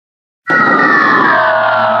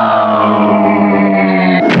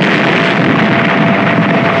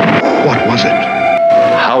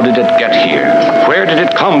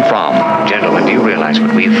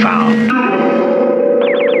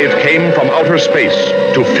outer space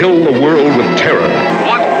to fill the world with terror.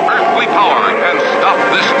 What earthly power can stop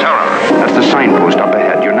this terror? That's the signpost up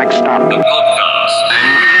ahead. Your next stop. The broadcasting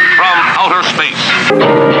from outer space.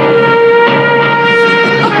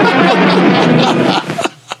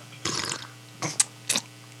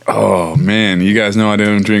 Oh, man. You guys know I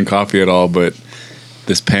don't drink coffee at all, but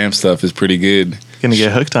this PAMP stuff is pretty good. Gonna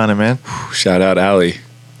get hooked on it, man. Shout out Allie.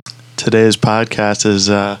 Today's podcast is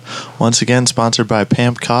once again sponsored by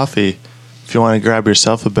PAMP Coffee. If you want to grab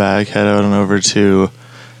yourself a bag, head on over to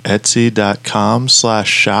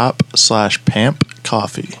etsy.com/shop/PAMP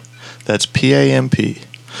Coffee. That's PAMP.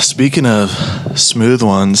 Speaking of smooth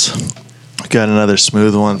ones, got another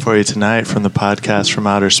smooth one for you tonight from the podcast from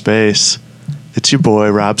outer space. It's your boy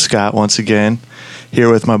Rob Scott once again,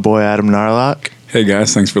 here with my boy Adam Narlock. Hey,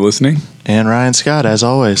 guys. Thanks for listening. And Ryan Scott, as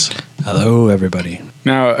always. Hello, everybody.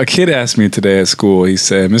 Now, a kid asked me today at school, he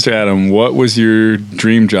said, Mr. Adam, what was your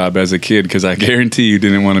dream job as a kid? Because I guarantee you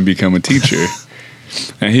didn't want to become a teacher.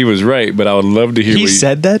 And he was right, but I would love to hear He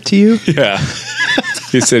said that to you? Yeah.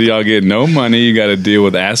 He said, y'all get no money. You got to deal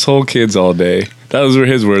with asshole kids all day. Those were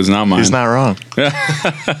his words, not mine. He's not wrong. Well,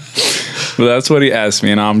 that's what he asked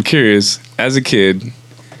me. And I'm curious, as a kid,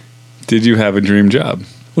 did you have a dream job?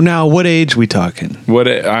 Well, now, what age we talking? What?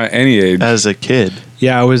 Any age. As a kid.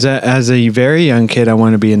 Yeah, I was as a very young kid, I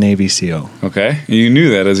wanted to be a Navy SEAL. Okay. You knew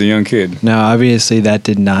that as a young kid. Now, obviously, that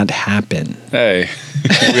did not happen. Hey,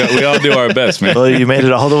 we all do our best, man. Well, you made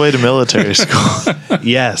it all the way to military school.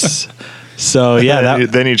 Yes. So, yeah.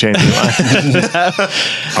 Then you changed your mind. This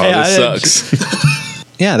sucks.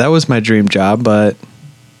 Yeah, that was my dream job, but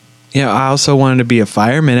I also wanted to be a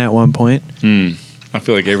fireman at one point. I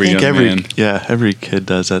feel like every young man. Yeah, every kid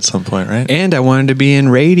does at some point, right? And I wanted to be in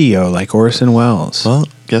radio like Orson Welles. Well,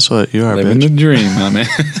 guess what? You are, Living bitch. the dream, my man.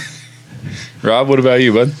 Rob, what about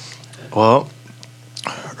you, bud? Well,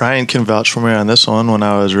 Ryan can vouch for me on this one. When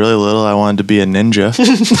I was really little, I wanted to be a ninja.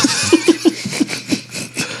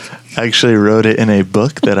 I actually wrote it in a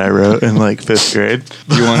book that I wrote in like 5th grade.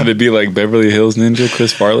 You wanted to be like Beverly Hills Ninja,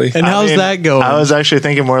 Chris Farley? And how's that going? I was actually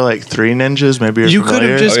thinking more like 3 Ninjas. Maybe you could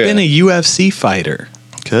have just been a UFC fighter.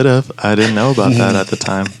 Could have. I didn't know about that at the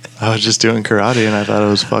time. I was just doing karate and I thought it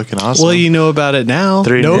was fucking awesome. Well, you know about it now.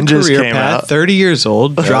 3 no Ninjas career came path. out. 30 years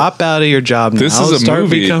old. Drop out of your job now. This is a start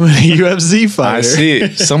movie. becoming a UFC fighter. I see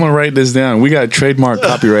it. Someone write this down. We got trademark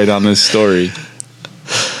copyright on this story.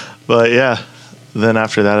 But yeah, then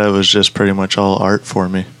after that, it was just pretty much all art for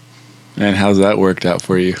me. And how's that worked out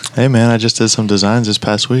for you? Hey, man, I just did some designs this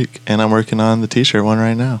past week, and I'm working on the T-shirt one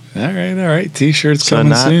right now. All right. T-shirts So coming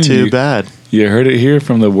not soon. too bad. You heard it here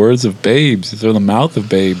from the words of babes. It's from the mouth of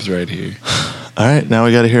babes right here. All right, now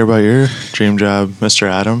we got to hear about your dream job, Mr.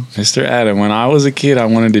 Adam. Mr. Adam, when I was a kid, I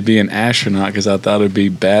wanted to be an astronaut because I thought it'd be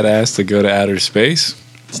badass to go to outer space.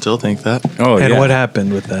 Still think that. Oh, And yeah. what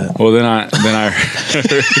happened with that? Well, then I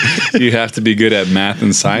heard you have to be good at math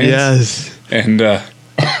and science. Yes. And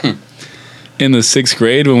in the 6th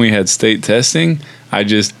grade, when we had state testing, I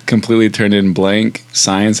just completely turned in blank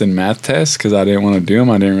science and math tests because I didn't want to do them.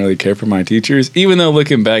 I didn't really care for my teachers, even though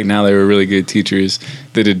looking back now, they were really good teachers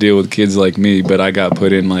that did deal with kids like me. But I got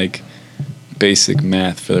put in like basic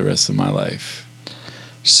math for the rest of my life.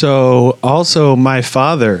 So also my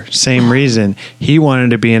father, same reason. He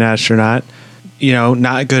wanted to be an astronaut,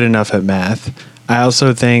 not good enough at math. I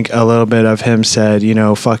also think a little bit of him said,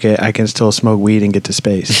 fuck it, I can still smoke weed and get to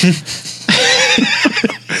space.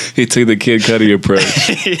 He took the Kid Cudi approach.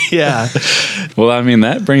 Yeah. Well, I mean,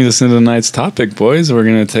 that brings us into tonight's topic, boys. We're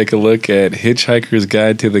going to take a look at Hitchhiker's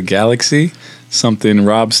Guide to the Galaxy, something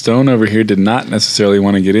Rob Stone over here did not necessarily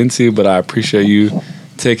want to get into, but I appreciate you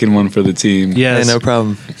taking one for the team. Yes. Hey, no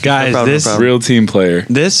problem. Guys, No problem. Real team player.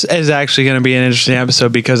 This is actually going to be an interesting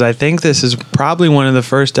episode because I think this is probably one of the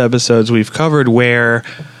first episodes we've covered where,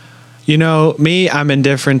 me, I'm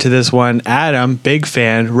indifferent to this one. Adam, big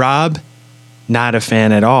fan. Rob, not a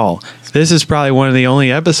fan at all. This is probably one of the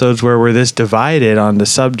only episodes where we're this divided on the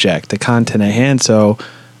subject, the content at hand. So,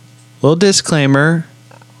 little disclaimer,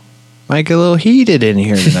 might get a little heated in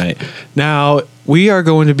here tonight. Now, we are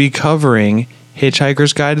going to be covering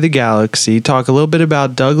Hitchhiker's Guide to the Galaxy, talk a little bit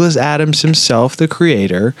about Douglas Adams himself, the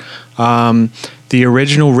creator, the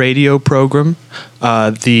original radio program,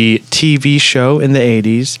 the TV show in the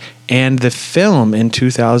 80s, and the film in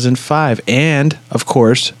 2005, and, of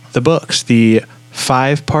course, the books, the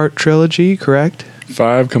 5-part trilogy, correct?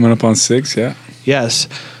 5 coming up on 6, yeah. Yes.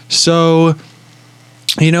 So,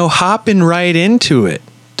 hopping right into it,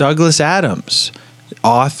 Douglas Adams,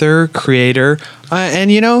 author, creator,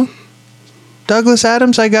 and Douglas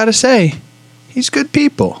Adams, I gotta say, he's good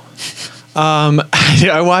people.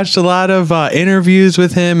 I watched a lot of interviews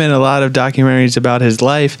with him and a lot of documentaries about his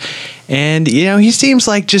life. And, he seems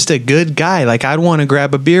like just a good guy. Like, I'd want to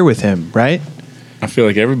grab a beer with him, right? I feel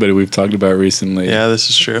like everybody we've talked about recently. Yeah, this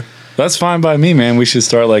is true. That's fine by me, man. We should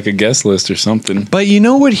start like a guest list or something. But you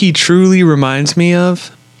know what he truly reminds me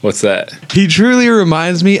of? What's that? He truly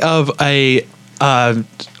reminds me of a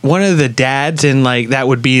one of the dads in like that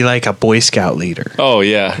would be like a Boy Scout leader. Oh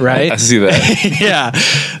yeah, right. I see that. Yeah.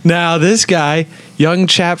 Now this guy, young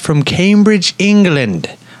chap from Cambridge, England,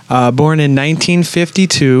 born in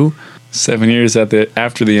 1952. 7 years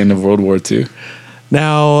after the end of World War II.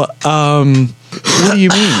 Now, what do you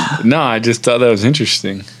mean? No, I just thought that was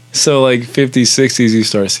interesting. So like 50s, 60s, you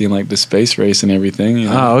start seeing like the space race and everything.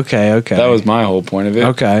 Oh, okay. That was my whole point of it.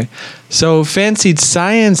 Okay. So fancied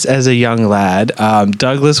science as a young lad.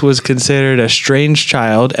 Douglas was considered a strange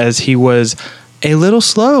child as he was a little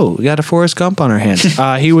slow. We got a Forrest Gump on our hands.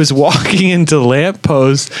 He was walking into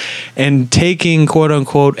lampposts and taking, quote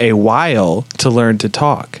unquote, a while to learn to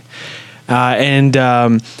talk.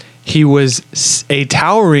 He was a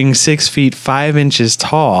towering 6 feet 5 inches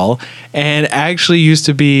tall and actually used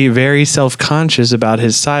to be very self-conscious about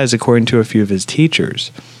his size, according to a few of his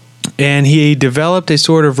teachers. And he developed a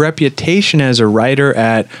sort of reputation as a writer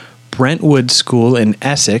at Brentwood School in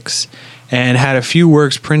Essex and had a few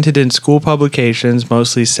works printed in school publications,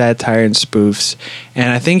 mostly satire and spoofs.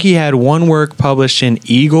 And I think he had one work published in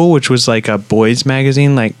Eagle, which was like a boys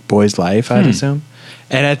magazine, like Boys Life, I'd assume.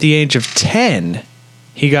 And at the age of 10...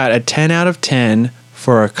 he got a 10 out of 10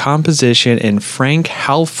 for a composition in Frank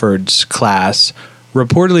Halford's class,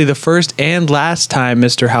 reportedly the first and last time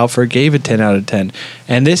Mr. Halford gave a 10 out of 10.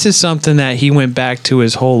 And this is something that he went back to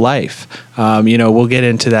his whole life. We'll get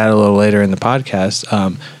into that a little later in the podcast,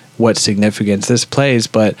 what significance this plays.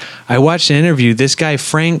 But I watched an interview. This guy,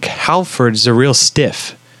 Frank Halford, is a real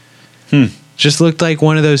stiff. Just looked like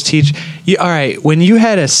one of those teachers. All right, when you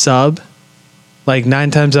had a sub... like 9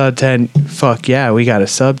 times out of 10, fuck yeah, we got a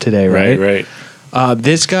sub today, right? Right.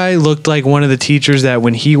 This guy looked like one of the teachers that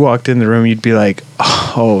when he walked in the room, you'd be like,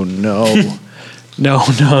 oh no,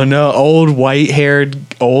 no, old white-haired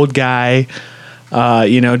old guy,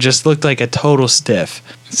 just looked like a total stiff.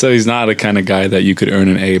 So he's not a kind of guy that you could earn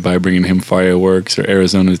an A by bringing him fireworks or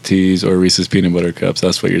Arizona teas or Reese's peanut butter cups.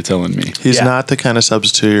 That's what you're telling me. He's not the kind of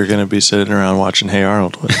substitute you're going to be sitting around watching Hey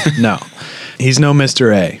Arnold with. No, he's no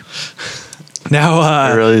Mr. A. Now,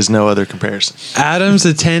 there really is no other comparison. Adams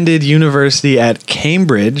attended university at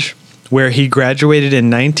Cambridge, where he graduated in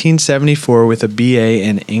 1974 with a BA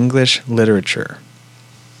in English literature.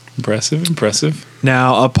 Impressive.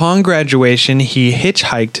 Now, upon graduation, he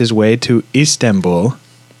hitchhiked his way to Istanbul.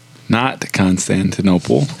 Not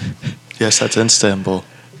Constantinople. Yes, that's Istanbul.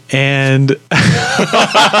 And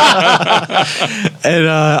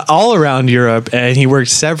all around Europe, and he worked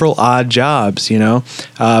several odd jobs,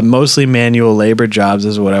 mostly manual labor jobs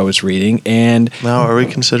is what I was reading. And now, are we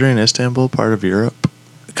considering Istanbul part of Europe?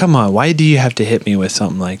 Come on, why do you have to hit me with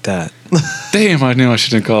something like that? Damn, I knew I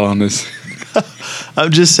shouldn't call on this.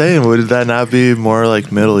 I'm just saying, would that not be more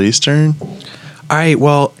like Middle Eastern? All right,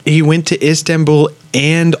 well, he went to Istanbul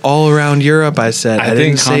and all around Europe, I said. I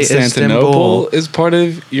think Constantinople is part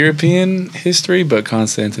of European history, but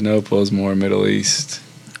Constantinople is more Middle East.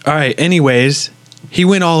 All right, anyways, he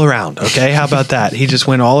went all around, okay? How about that? He just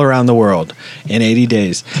went all around the world in 80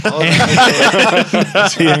 days.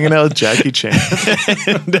 Is he hanging out with Jackie Chan?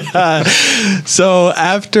 So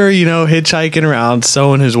after, hitchhiking around,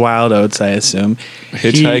 sowing his wild oats, I assume.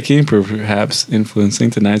 Hitchhiking, perhaps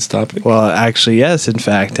influencing tonight's topic? Well, actually, yes, in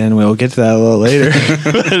fact, and we'll get to that a little later.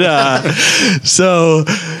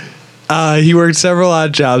 He worked several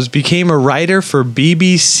odd jobs, became a writer for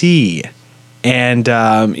BBC, and,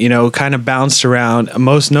 kind of bounced around.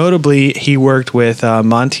 Most notably, he worked with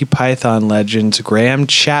Monty Python legends Graham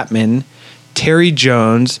Chapman, Terry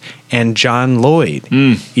Jones, and John Lloyd,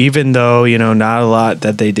 even though, not a lot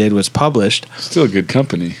that they did was published. Still good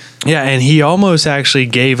company. Yeah, and he almost actually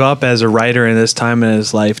gave up as a writer in this time in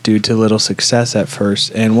his life due to little success at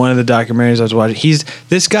first. And one of the documentaries I was watching,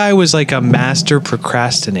 this guy was like a master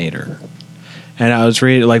procrastinator. And I was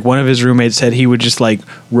reading, like, one of his roommates said he would just lay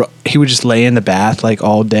in the bath like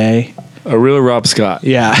all day. A real Rob Scott.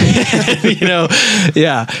 Yeah.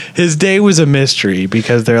 His day was a mystery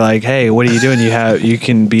because they're like, hey, what are you doing? You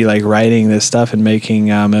can be like writing this stuff and making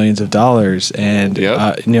millions of dollars. And,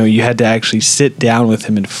 you had to actually sit down with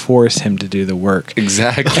him and force him to do the work.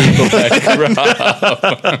 Exactly like Rob.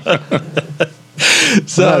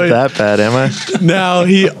 So not that bad, am I? Now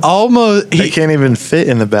I can't even fit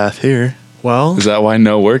in the bath here. Well, is that why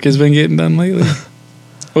no work has been getting done lately?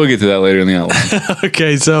 We'll get to that later in the outline.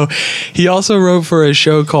 Okay, so he also wrote for a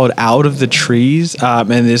show called Out of the Trees, and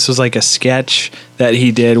this was like a sketch that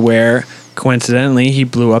he did where, coincidentally, he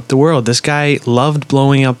blew up the world. This guy loved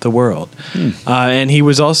blowing up the world. And he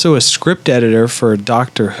was also a script editor for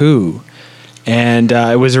Doctor Who. And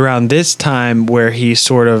it was around this time where he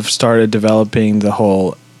sort of started developing the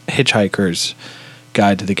whole Hitchhiker's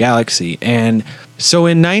Guide to the Galaxy. And so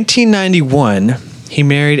in 1991, he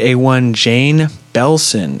married a one Jane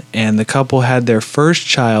Belson, and the couple had their first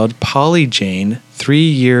child, Polly Jane, 3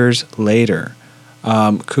 years later.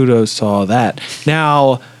 Kudos to all that.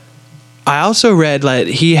 Now, I also read that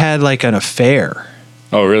he had like an affair.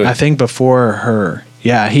 Oh, really? I think before her.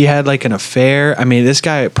 Yeah, he had like an affair. I mean, this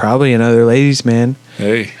guy probably another ladies' man.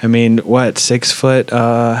 Hey. I mean, what, 6 foot,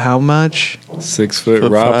 how much? 6 foot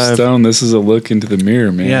Foot Rob 5. Stone. This is a look into the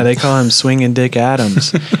mirror, man. Yeah, they call him Swinging Dick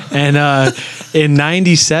Adams. And in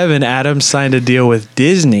 97, Adams signed a deal with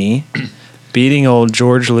Disney, beating old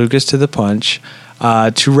George Lucas to the punch,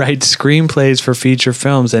 to write screenplays for feature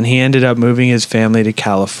films. And he ended up moving his family to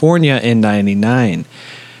California in 99.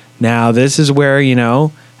 Now, this is where,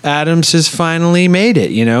 Adams has finally made it.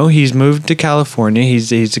 He's moved to California.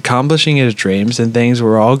 He's accomplishing his dreams, and things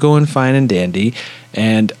were all going fine and dandy.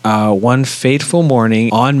 And one fateful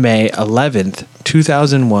morning on May 11th,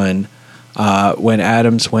 2001, when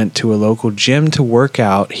Adams went to a local gym to work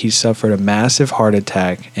out, he suffered a massive heart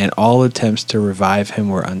attack, and all attempts to revive him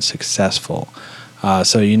were unsuccessful.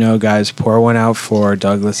 So, guys, pour one out for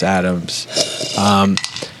Douglas Adams.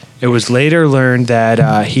 It was later learned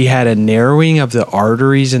that he had a narrowing of the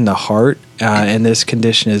arteries in the heart, and this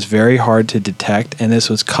condition is very hard to detect, and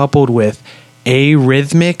this was coupled with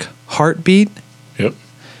arrhythmic heartbeat. Yep.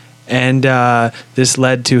 And this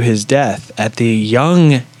led to his death at the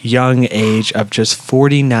young age of just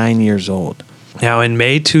 49 years old. Now, in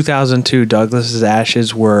May 2002, Douglas's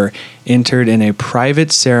ashes were interred in a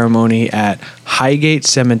private ceremony at Highgate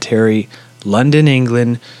Cemetery, London,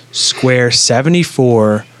 England, Square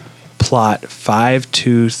 74, Plot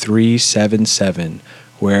 52377,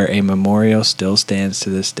 where a memorial still stands to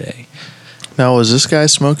this day. Now, was this guy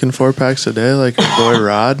smoking 4 packs a day like your boy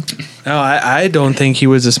Rod? No, I don't think he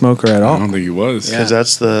was a smoker at I all. don't think he was. Because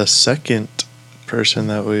that's the second person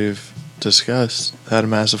that we've discussed that had a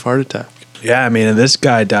massive heart attack. Yeah, I mean, and this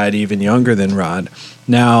guy died even younger than Rod.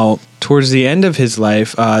 Now, towards the end of his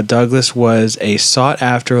life, Douglas was a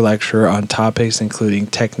sought-after lecturer on topics including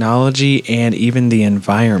technology and even the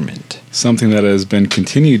environment. Something that has been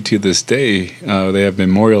continued to this day. They have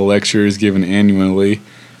memorial lectures given annually,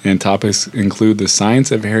 and topics include the science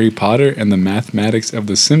of Harry Potter and the mathematics of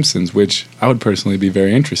The Simpsons, which I would personally be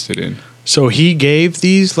very interested in. So he gave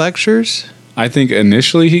these lectures? I think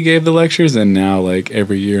initially he gave the lectures, and now, like,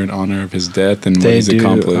 every year in honor of his death and what They he's do,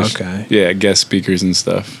 accomplished. okay. Yeah, guest speakers and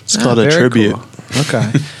stuff. It's called a very tribute. cool.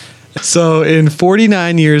 Okay. So in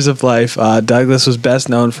 49 years of life, Douglas was best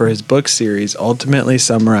known for his book series, ultimately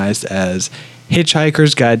summarized as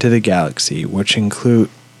Hitchhiker's Guide to the Galaxy, which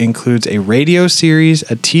includes a radio series,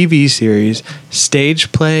 a TV series,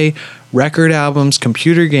 stage play, record albums,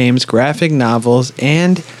 computer games, graphic novels,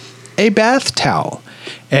 and a bath towel.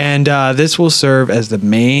 And this will serve as the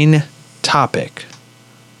main topic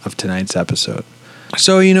of tonight's episode.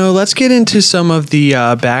 So, let's get into some of the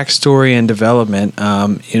backstory and development.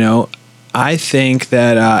 I think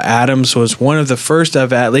that Adams was one of the first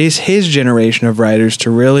of at least his generation of writers to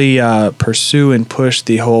really pursue and push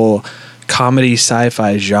the whole comedy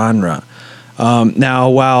sci-fi genre. Now,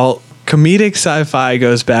 while comedic sci-fi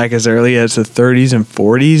goes back as early as the 30s and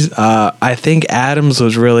 40s, I think Adams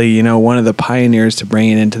was really, one of the pioneers to bring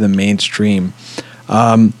it into the mainstream.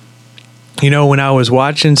 When I was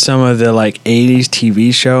watching some of the 80s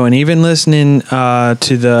TV show and even listening to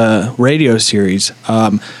the radio series,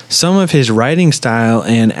 some of his writing style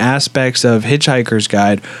and aspects of Hitchhiker's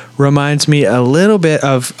Guide reminds me a little bit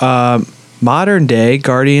of modern day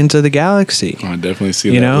Guardians of the Galaxy. I definitely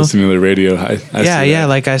see that listening to the radio. I see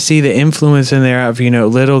that. I see the influence in there of,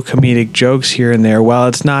 little comedic jokes here and there. While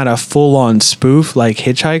it's not a full-on spoof like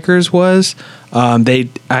Hitchhiker's was, I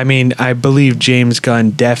believe James Gunn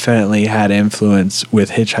definitely had influence with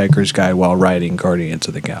Hitchhiker's Guide while writing Guardians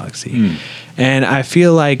of the Galaxy. And I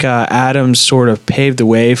feel like Adams sort of paved the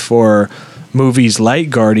way for movies like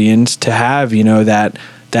Guardians to have,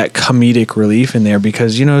 that comedic relief in there,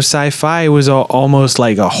 because sci-fi was almost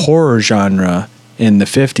like a horror genre in the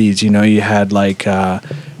 50s. You had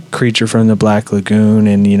Creature from the Black Lagoon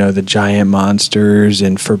and the giant monsters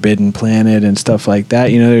and Forbidden Planet and stuff like that.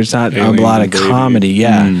 There's not Alien a lot of Invasion. comedy.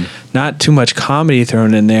 Not too much comedy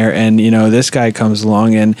thrown in there. And this guy comes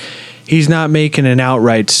along and he's not making an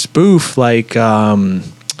outright spoof like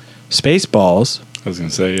Spaceballs. I was gonna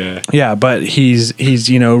say, yeah. Yeah, but he's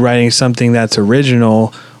writing something that's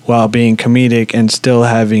original while being comedic and still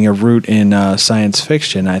having a root in science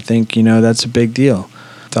fiction. I think that's a big deal.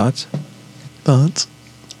 Thoughts?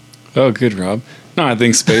 Oh, good, Rob. No, I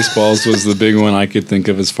think Spaceballs was the big one I could think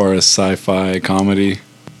of as far as sci-fi comedy.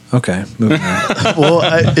 Okay, moving on. Well,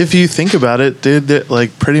 if you think about it, dude,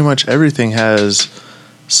 like pretty much everything has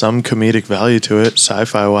some comedic value to it,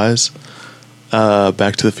 sci-fi wise.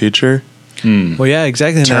 Back to the Future. Well, yeah,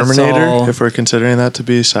 exactly. Terminator, if we're considering that to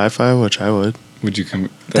be sci-fi, which I would. Would you come?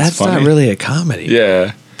 That's funny. not really a comedy.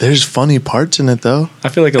 Yeah. There's funny parts in it, though. I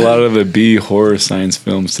feel like a lot of the B horror science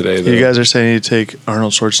films today, though. You guys are saying you take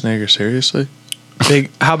Arnold Schwarzenegger seriously?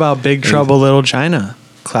 How about Big Trouble Little China?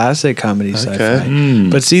 Classic comedy sci-fi. Okay.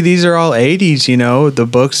 But see, these are all 80s, the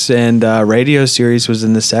books and radio series was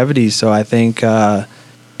in the 70s, so I think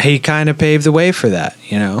he kind of paved the way for that,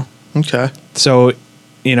 Okay. So,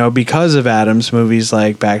 because of Adams, movies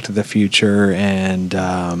like Back to the Future and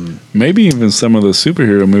maybe even some of the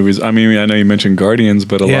superhero movies. I mean, I know you mentioned Guardians,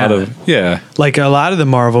 but a lot of like a lot of the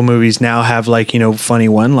Marvel movies now have funny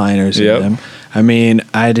one-liners in them. I mean,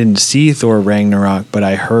 I didn't see Thor Ragnarok, but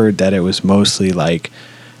I heard that it was mostly like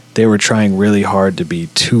they were trying really hard to be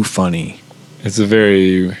too funny. It's a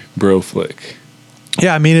very bro flick.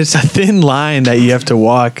 Yeah, I mean, it's a thin line that you have to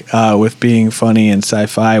walk with being funny and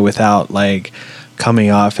sci-fi without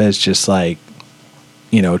coming off as just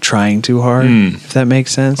trying too hard, if that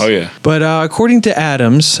makes sense. Oh, yeah. But according to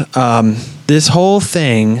Adams, this whole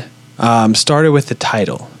thing started with the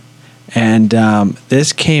title. And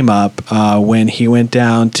this came up when he went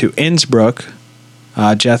down to Innsbruck.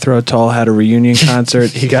 Jethro Tull had a reunion concert.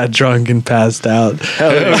 He got drunk and passed out.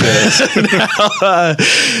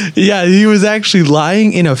 Yeah, he was actually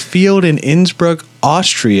lying in a field in Innsbruck,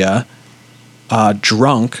 Austria,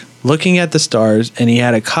 drunk, looking at the stars, and he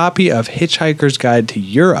had a copy of Hitchhiker's Guide to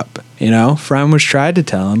Europe. Friend was tried to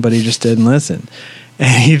tell him, but he just didn't listen.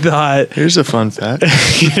 And he thought... Here's a fun fact.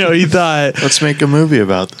 He thought... Let's make a movie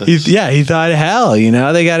about this. He thought, hell,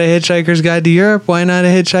 they got a Hitchhiker's Guide to Europe. Why not a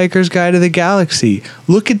Hitchhiker's Guide to the Galaxy?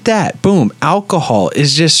 Look at that. Boom. Alcohol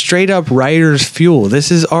is just straight up writer's fuel. This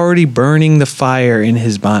is already burning the fire in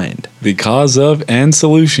his mind. The cause of and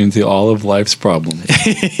solution to all of life's problems.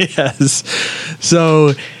 Yes.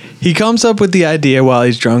 So he comes up with the idea while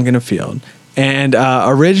he's drunk in a field. And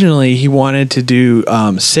originally, he wanted to do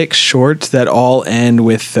 6 shorts that all end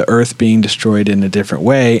with the Earth being destroyed in a different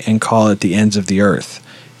way and call it The Ends of the Earth.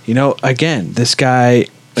 Again, this guy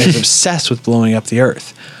is obsessed with blowing up the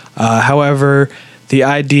Earth. However, the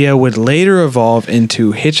idea would later evolve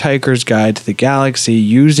into Hitchhiker's Guide to the Galaxy,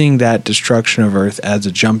 using that destruction of Earth as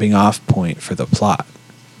a jumping off point for the plot.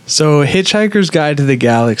 So Hitchhiker's Guide to the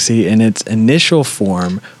Galaxy in its initial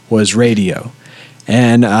form was radio.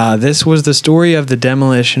 And this was the story of the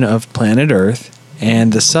demolition of planet Earth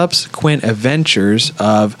and the subsequent adventures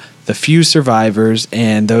of the few survivors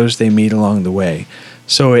and those they meet along the way.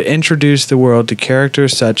 So it introduced the world to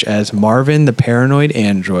characters such as Marvin the Paranoid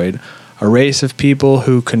Android, a race of people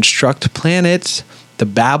who construct planets, the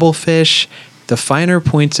Babelfish, the finer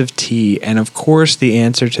points of tea, and of course the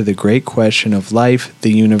answer to the great question of life,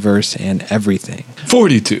 the universe, and everything.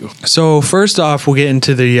 42. So first off, we'll get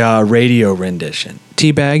into the radio rendition.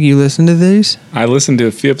 Teabag, you listen to these? I listened to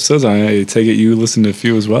a few episodes. I take it you listened to a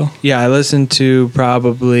few as well? Yeah, I listened to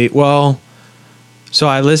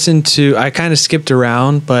I kind of skipped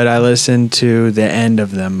around, but I listened to the end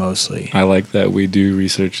of them mostly. I like that we do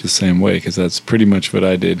research the same way because that's pretty much what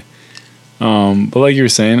I did. But like you were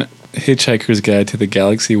saying, Hitchhiker's Guide to the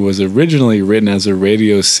Galaxy was originally written as a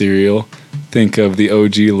radio serial. Think of the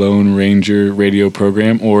OG Lone Ranger radio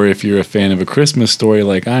program, or if you're a fan of A Christmas Story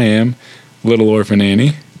like I am, Little Orphan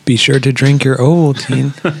Annie. Be sure to drink your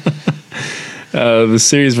Ovaltine. The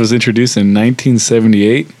series was introduced in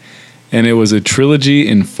 1978, and it was a trilogy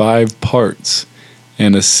in 5 parts.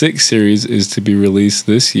 And a 6th series is to be released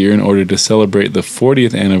this year in order to celebrate the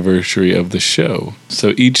 40th anniversary of the show.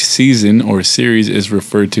 So each season or series is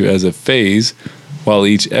referred to as a phase, while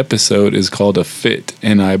each episode is called a fit.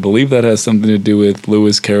 And I believe that has something to do with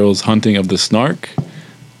Lewis Carroll's Hunting of the Snark,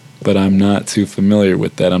 but I'm not too familiar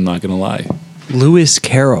with that, I'm not going to lie. Lewis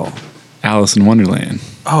Carroll. Alice in Wonderland.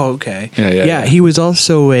 Oh, okay. Yeah. He was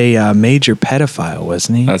also a major pedophile,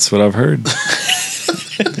 wasn't he? That's what I've heard.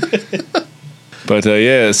 But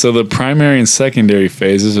so the primary and secondary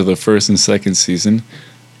phases of the first and second season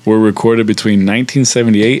were recorded between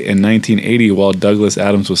 1978 and 1980 while Douglas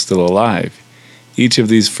Adams was still alive. Each of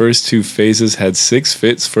these first 2 phases had 6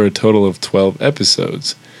 fits for a total of 12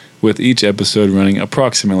 episodes, with each episode running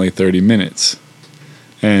approximately 30 minutes.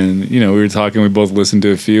 And, we were talking, we both listened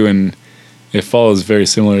to a few, and it follows very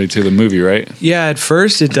similarly to the movie, right? Yeah, at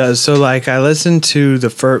first it does. So, like, I listened to the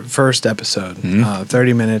first episode,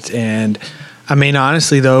 30 minutes, and I mean,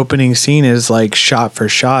 honestly, the opening scene is like shot for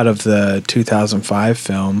shot of the 2005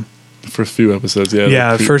 film. First few episodes, yeah.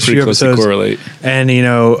 Yeah, first few episodes. Correlate. And,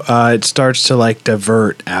 it starts to like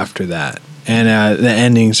divert after that. And the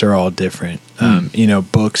endings are all different,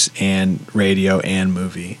 books and radio and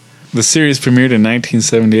movie. The series premiered in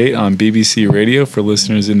 1978 on BBC Radio for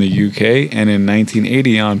listeners in the UK and in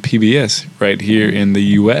 1980 on PBS right here in the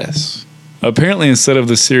US. Apparently, instead of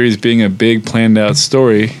the series being a big planned out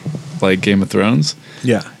story like Game of Thrones,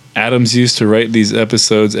 Adams used to write these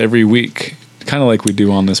episodes every week, kind of like we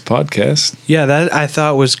do on this podcast. Yeah, that I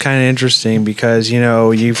thought was kind of interesting because,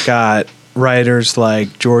 you've got writers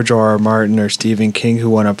like George R.R. Martin or Stephen King who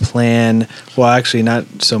want to plan, well, actually not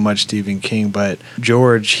so much Stephen King, but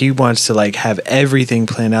George, he wants to like have everything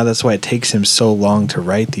planned out. That's why it takes him so long to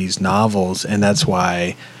write these novels, and that's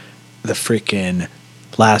why the freaking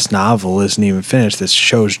last novel isn't even finished. This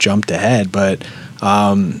show's jumped ahead, but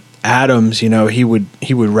Adams, he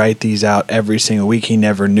would write these out every single week. He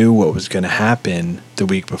never knew what was going to happen the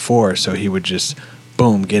week before, so he would just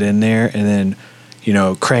boom, get in there and then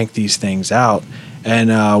crank these things out.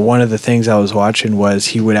 And one of the things I was watching was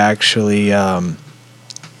he would actually,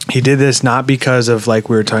 he did this not because of like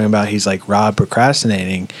we were talking about, he's like Rob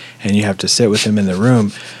procrastinating and you have to sit with him in the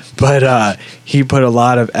room, but he put a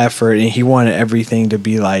lot of effort and he wanted everything to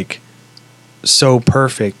be like so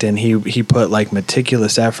perfect, and he put like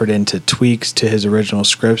meticulous effort into tweaks to his original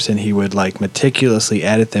scripts, and he would like meticulously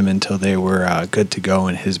edit them until they were good to go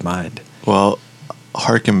in his mind. Well,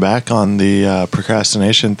 harken back on the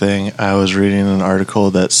procrastination thing, I was reading an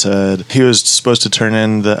article that said he was supposed to turn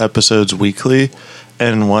in the episodes weekly,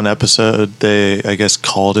 and one episode they, I guess,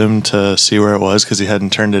 called him to see where it was because he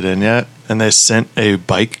hadn't turned it in yet, and they sent a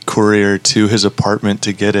bike courier to his apartment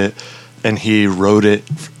to get it, and he wrote it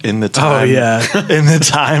in the time. Oh, yeah. In the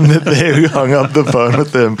time that they hung up the phone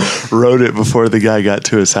with him, wrote it before the guy got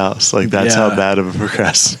to his house. Like, that's how bad of a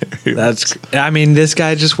procrastinator he was. I mean, this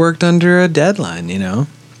guy just worked under a deadline,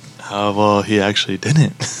 Well, he actually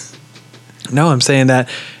didn't. No, I'm saying that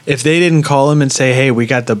if they didn't call him and say, hey, we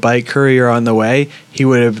got the bike courier on the way, he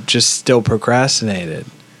would have just still procrastinated.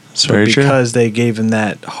 That's very true. Because they gave him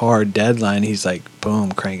that hard deadline, he's like,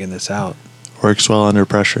 boom, cranking this out. Works well under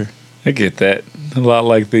pressure. I get that. A lot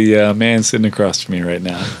like the man sitting across from me right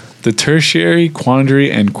now. The tertiary,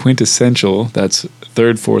 quandary, and quintessential, that's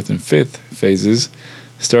third, fourth, and fifth phases,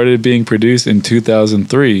 started being produced in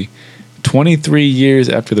 2003, 23 years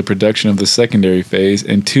after the production of the secondary phase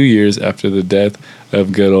and 2 years after the death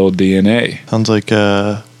of good old DNA. Sounds like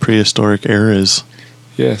prehistoric eras.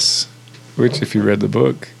 Yes, which, if you read the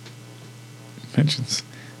book, mentions.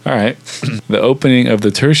 All right. The opening of the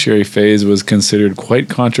tertiary phase was considered quite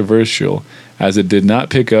controversial, as it did not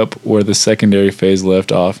pick up where the secondary phase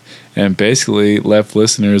left off and basically left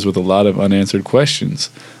listeners with a lot of unanswered questions,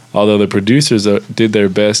 although the producers did their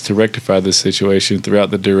best to rectify the situation throughout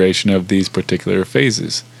the duration of these particular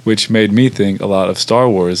phases, which made me think a lot of Star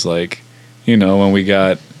Wars, like, when we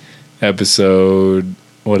got episode,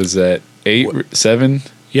 what is that, 8, 7?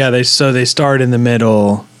 Yeah, they start in the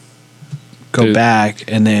middle, go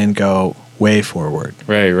back, and then go way forward.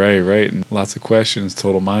 Right. And lots of questions,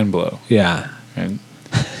 total mind blow. Yeah. Right.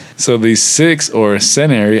 So the 6 or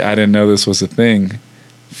centenary, I didn't know this was a thing,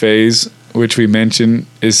 phase, which we mentioned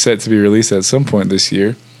is set to be released at some point this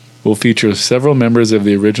year, will feature several members of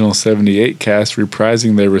the original 78 cast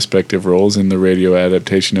reprising their respective roles in the radio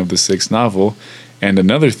adaptation of the 6th novel. And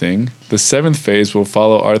another thing, the 7th phase will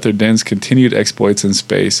follow Arthur Dent's continued exploits in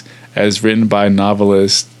space as written by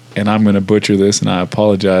novelist, and I'm going to butcher this and I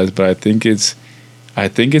apologize, but I think it's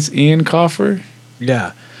Ian Coffer.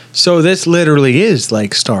 Yeah. So this literally is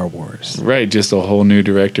like Star Wars. Right, just a whole new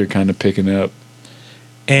director kind of picking up.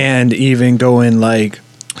 And even going like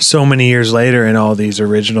so many years later and all these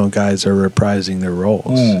original guys are reprising their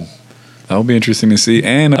roles. That'll be interesting to see.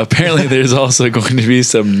 And apparently there's also going to be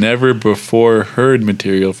some never before heard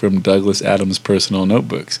material from Douglas Adams' personal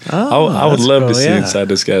notebooks. I would love to see inside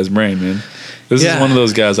this guy's brain, man. This is one of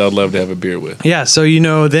those guys I would love to have a beer with. Yeah, so,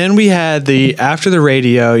 then we had after the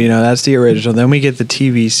radio, that's the original. Then we get the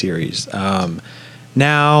TV series.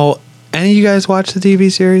 Now, any of you guys watch the TV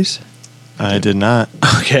series? I did not.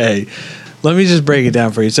 Okay, let me just break it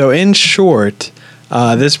down for you. So, in short,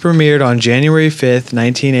 this premiered on January 5th,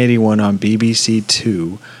 1981 on BBC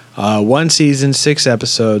 2. 1 season, 6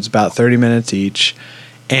 episodes, about 30 minutes each.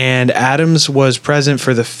 and Adams was present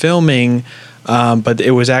for the filming, but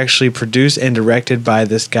it was actually produced and directed by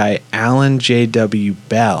this guy, Alan J.W.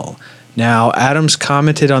 Bell. Now, Adams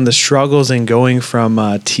commented on the struggles in going from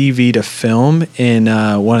TV to film in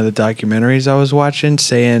one of the documentaries I was watching,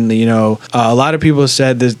 saying, a lot of people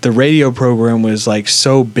said that the radio program was like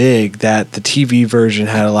so big that the TV version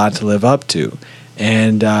had a lot to live up to.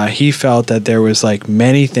 And he felt that there was like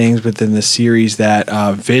many things within the series that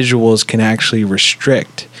visuals can actually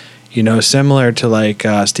restrict. Similar to like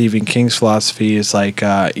Stephen King's philosophy is like,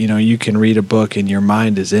 you can read a book and your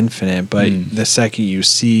mind is infinite, but the second you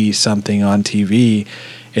see something on TV,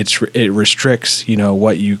 it restricts,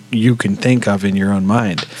 what you can think of in your own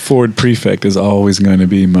mind. Ford Prefect is always going to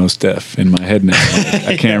be Mos Def in my head now.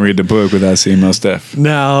 I can't read the book without seeing Mos Def.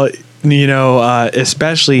 Now,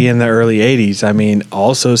 especially in the early 80s, I mean,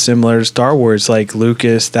 also similar to Star Wars, like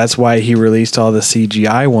Lucas, that's why he released all the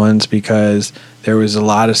CGI ones, because there was a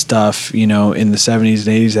lot of stuff, in the 70s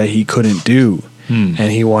and 80s that he couldn't do. And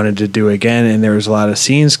he wanted to do again. And there was a lot of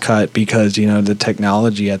scenes cut because, the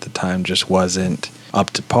technology at the time just wasn't up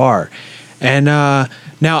to par. And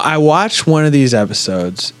now I watched one of these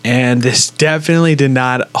episodes, and this definitely did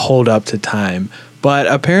not hold up to time. But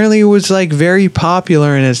apparently it was like very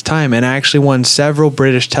popular in its time and actually won several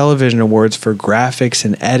British television awards for graphics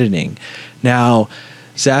and editing. Now,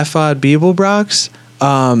 Zaphod Beeblebrox,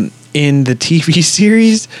 in the TV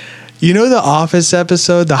series, the Office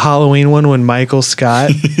episode, the Halloween one when Michael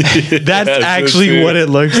Scott, that's actually what it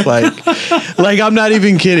looks like. Like, I'm not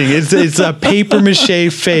even kidding. It's a paper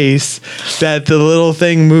mache face that the little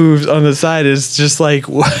thing moves on the side. It's just like,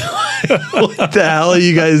 what the hell are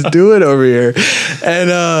you guys doing over here?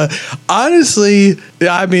 And honestly,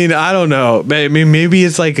 I mean, I don't know. I mean, maybe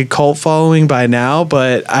it's like a cult following by now,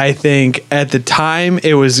 but I think at the time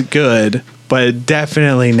it was good. But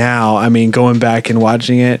definitely now, I mean, going back and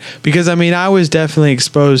watching it, because I mean, I was definitely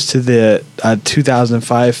exposed to the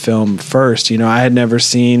 2005 film first. I had never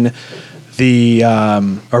seen the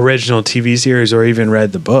original TV series or even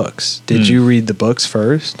read the books. Did you read the books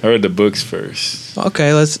first? I read the books first.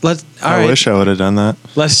 Okay, let's. I wish I would have done that.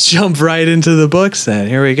 Let's jump right into the books then.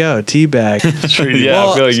 Here we go. Teabag. Yeah,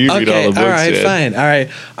 I feel like you read all the books. All right, fine. All right.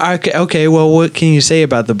 Okay. Well, what can you say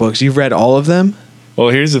about the books? You've read all of them? Well,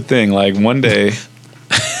 here's the thing. Like, one day...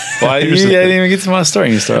 Well, I didn't even get to my story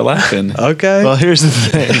and you start laughing. Okay. Well, here's the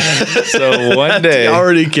thing. So one day...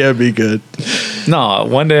 already can't be good. No,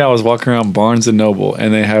 one day I was walking around Barnes & Noble,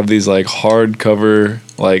 and they have these, like, hardcover,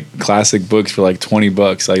 like, classic books for, like,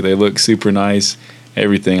 $20. Like, they look super nice,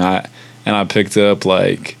 everything. I picked up,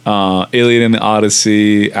 like, Iliad and the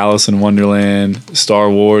Odyssey, Alice in Wonderland, Star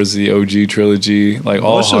Wars, the OG trilogy. Like,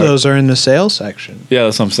 all Most of those are in the sales section. Yeah,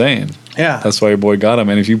 that's what I'm saying. Yeah. That's why your boy got them.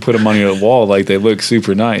 And if you put them on your wall, like, they look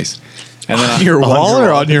super nice. And then on your wall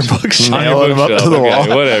or on your bookshelf? On your Nail them up to the wall.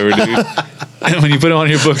 Whatever, dude. And when you put them on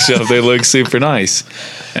your bookshelf, they look super nice.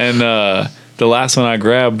 And the last one I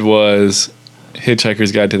grabbed was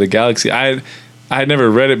Hitchhiker's Guide to the Galaxy. I had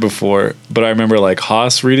never read it before, but I remember, like,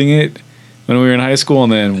 Haas reading it when we were in high school.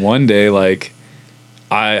 And then one day, like,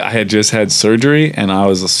 I had just had surgery and I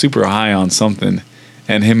was super high on something.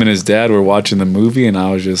 And him and his dad were watching the movie, and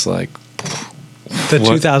I was just like... The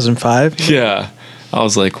 2005? Yeah. I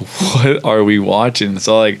was like, what are we watching?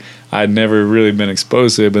 So, like, I'd never really been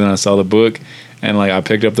exposed to it, but then I saw the book, and, like, I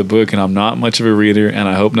picked up the book, and I'm not much of a reader, and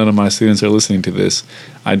I hope none of my students are listening to this.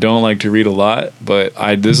 I don't like to read a lot, but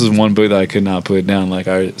this is one book that I could not put down. Like,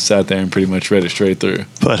 I sat there and pretty much read it straight through.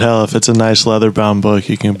 But hell, if it's a nice leather-bound book,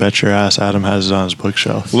 you can bet your ass Adam has it on his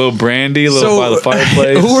bookshelf. A little brandy, a little by the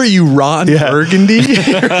fireplace. Who are you, Ron Burgundy?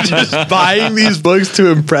 You're just buying these books to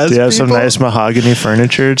impress people? Do you have some nice mahogany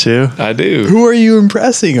furniture, too? I do. Who are you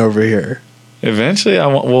impressing over here? Eventually,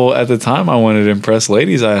 at the time, I wanted to impress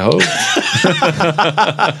ladies, I hope.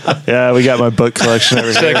 Yeah, we got my book collection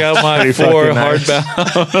over here. Check out my 4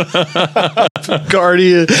 hardbound.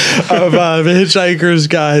 Guardian of Hitchhiker's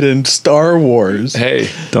Guide and Star Wars. Hey.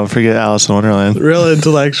 Don't forget Alice in Wonderland. Real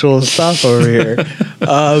intellectual stuff over here.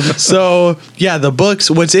 So, yeah, the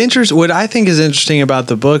books. What I think is interesting about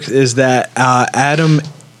the books is that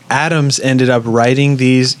Adams ended up writing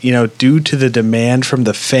these, due to the demand from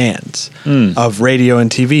the fans of radio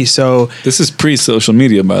and TV. So this is pre-social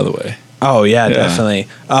media, by the way. Oh yeah. Definitely.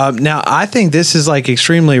 Now I think this is like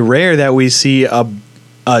extremely rare that we see a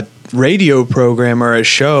radio program or a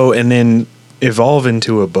show and then evolve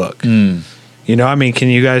into a book. Can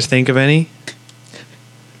you guys think of any?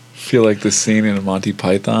 Feel like the scene in Monty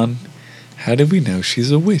Python. How did we know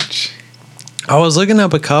she's a witch? I was looking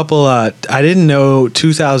up a couple. I didn't know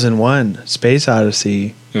 2001 Space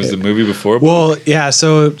Odyssey It was the movie before. Well, yeah,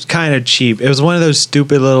 so it's kind of cheap. It was one of those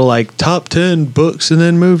stupid little like top 10 books and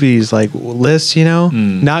then movies like lists, you know?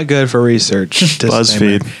 Not good for research. Disclaimer.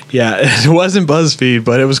 BuzzFeed. Yeah, it wasn't BuzzFeed,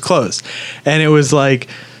 but it was close. And it was like,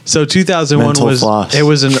 so 2001 Mental was floss. it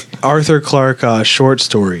was an Arthur Clarke short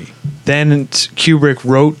story. Then Kubrick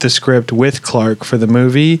wrote the script with Clarke for the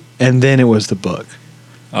movie, and then it was the book.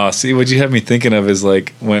 Oh, see, what you have me thinking of is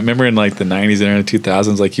like, remember in like the 90s and early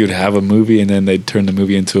 2000s, like you'd have a movie and then they'd turn the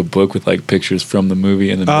movie into a book with like pictures from the movie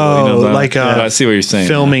in the middle. Oh, you know, like I see what you're saying.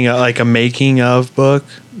 filming like a making of book,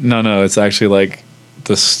 No, it's actually like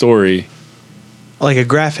the story. like a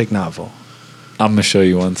graphic novel. I'm gonna show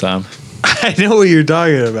you one time. I know what you're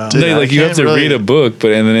talking about. Dude, No, I like you have can't to really- read a book,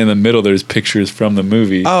 but and then in the middle there's pictures from the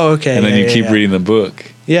movie. Oh, okay. And then yeah, you keep yeah. reading the book.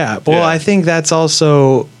 Yeah. Well, Yeah. I think that's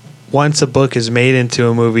also once a book is made into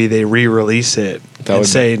a movie, they re-release it That and would-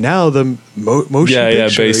 say now the motion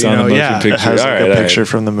picture. based you on the know, motion yeah. picture. It has like All right, a all picture right.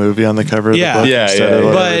 from the movie on the cover of Yeah. the book Yeah, instead yeah, of yeah.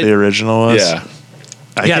 whatever But- the original was. Yeah.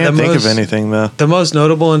 I Yeah, can't the think of most- anything though. The most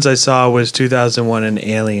notable ones I saw was 2001 and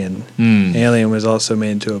Alien. Hmm. Alien was also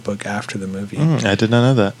made into a book after the movie. I did not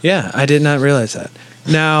know that. Yeah, I did not realize that.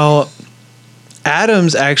 Now,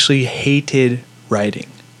 Adams actually hated writing.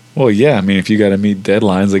 Well, yeah. I mean, if you got to meet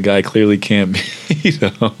deadlines, the guy clearly can't meet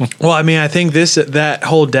them. Well, I mean, I think that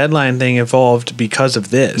whole deadline thing evolved because of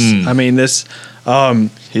this. I mean, this.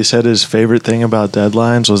 He said his favorite thing about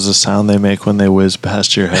deadlines was the sound they make when they whiz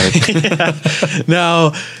past your head.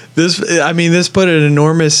 Now, this put an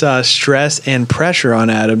enormous stress and pressure on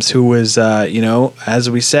Adams, who was, as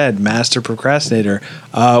we said, master procrastinator.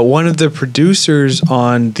 One of the producers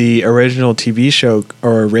on the original TV show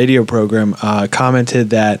or radio program commented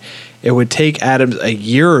that it would take Adams a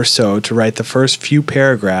year or so to write the first few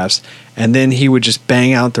paragraphs, and then he would just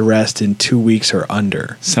bang out the rest in 2 weeks or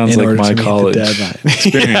under. Sounds in like order my to meet the college deadline.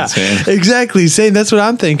 experience, man. Exactly. Same. That's what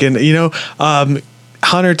I'm thinking.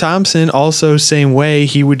 Hunter Thompson also same way.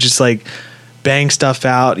 He would just like bang stuff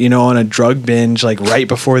out, on a drug binge like right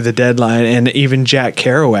before the deadline. And even Jack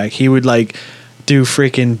Kerouac, he would like do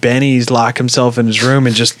freaking Benny's, lock himself in his room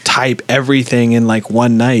and just type everything in like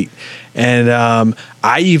one night. And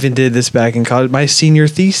I even did this back in college, my senior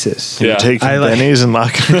thesis. Yeah. You take I like- bennies and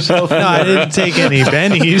lock yourself. No, I didn't take any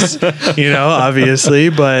bennies, obviously,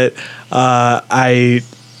 but I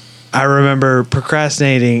remember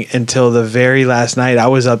procrastinating until the very last night. I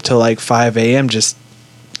was up till like 5 a.m. just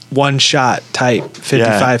one shot type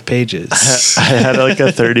 55 pages. I had like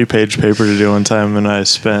a 30-page paper to do one time, and I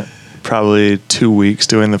spent probably 2 weeks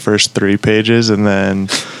doing the first 3 pages, and then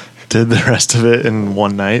did the rest of it in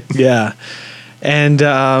one night. Yeah. And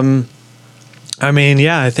I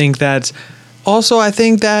think that's also, I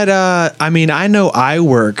think that, I know I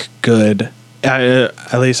work good.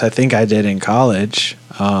 At least I think I did in college.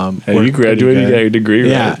 Hey, you graduated, you got your degree,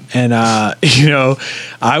 yeah. right? And, I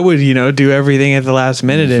would, do everything at the last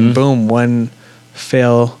minute and boom, one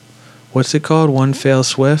fail. What's it called? One fail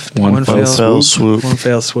swift? One fell swoop. One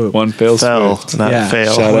fail swoop. One fail Fell, swift. not Yeah.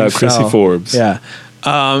 fail. Shout One out Chrissy fell. Forbes. Yeah.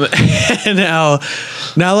 Now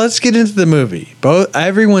let's get into the movie.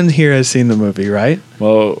 Everyone here has seen the movie, right?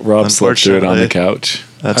 Well, Rob slept through it on the Unfortunately. couch.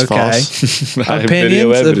 That's Okay. false. I have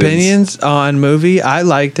video evidence. Opinions on movie. I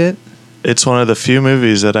liked it It's one of the few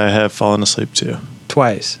movies that I have fallen asleep to.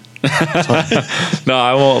 twice. No,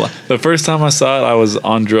 I won't. The first time I saw it, I was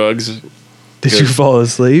on drugs. Did you fall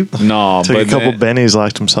asleep? No, Took but a couple then bennies,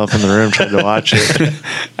 locked himself in the room, tried to watch it.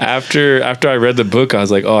 after I read the book, I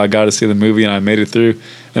was like, oh, I got to see the movie, and I made it through.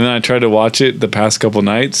 And then I tried to watch it the past couple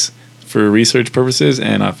nights for research purposes,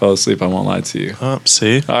 and I fell asleep. I won't lie to you. Oh,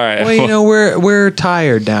 see? All right. Well, we're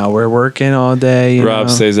tired now. We're working all day. Rob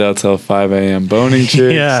stays out till 5 a.m. boning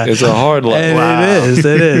chicks. Yeah. It's a hard life. And Wow. it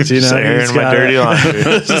is. Just airing he's my got dirty it. laundry.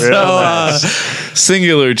 So,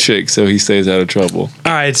 Singular chick, so he stays out of trouble.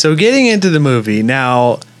 all right, so getting into the movie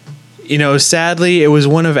now, sadly, it was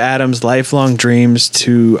one of Adam's lifelong dreams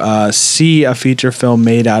to see a feature film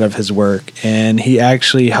made out of his work, and he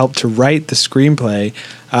actually helped to write the screenplay.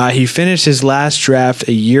 He finished his last draft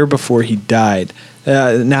a year before he died.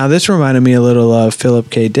 Now, this reminded me a little of Philip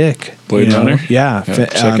K. Dick. Blade Runner? Yeah.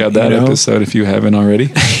 Check out that episode if you haven't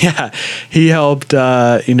already. Yeah, he helped,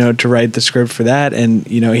 to write the script for that, and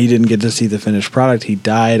he didn't get to see the finished product. He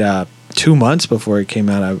died 2 months before it came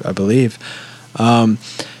out, I believe.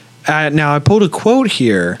 Now I pulled a quote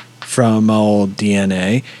here from old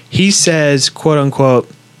DNA. He says, "quote unquote,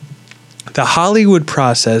 the Hollywood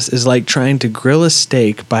process is like trying to grill a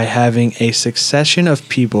steak by having a succession of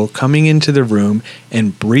people coming into the room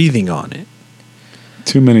and breathing on it."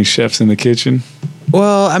 Too many chefs in the kitchen.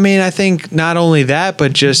 Well, I mean, I think not only that,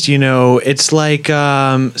 but just, it's like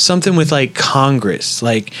something with like Congress.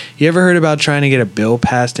 Like, you ever heard about trying to get a bill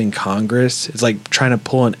passed in Congress? It's like trying to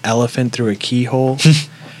pull an elephant through a keyhole.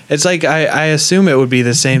 It's like, I assume it would be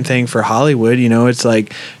the same thing for Hollywood. It's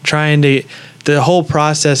like the whole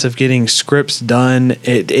process of getting scripts done,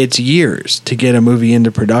 it's years to get a movie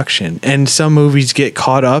into production. And some movies get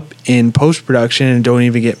caught up in post-production and don't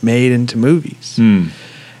even get made into movies.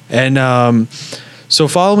 And so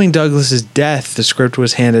following Douglas's death, the script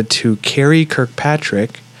was handed to Cary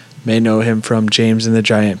Kirkpatrick. May know him from James and the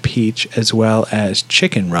Giant Peach, as well as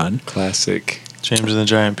Chicken Run. Classic. James and the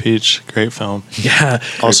Giant Peach, great film. Yeah.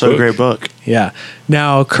 Also a great book. Yeah.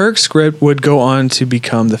 Now, Kirk's script would go on to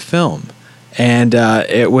become the film. And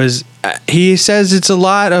he says it's a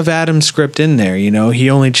lot of Adam's script in there. He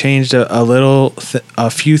only changed a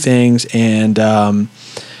few things, and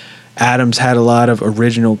Adams had a lot of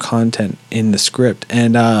original content in the script.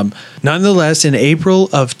 And nonetheless, in April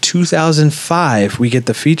of 2005, we get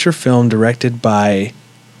the feature film directed by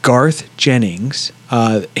Garth Jennings.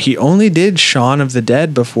 He only did Shaun of the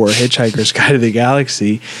Dead before Hitchhiker's Guide to the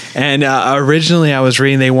Galaxy. And originally I was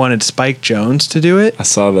reading they wanted Spike Jonze to do it. I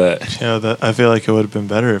saw that. Yeah, I feel like it would have been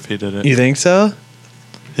better if he did it. You think so?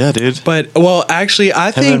 Yeah, dude. But, well, actually,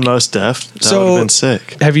 I think... And then Most Def. That would have been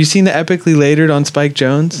sick. Have you seen the Epically Latered on Spike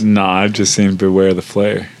Jonze? No, I've just seen Beware the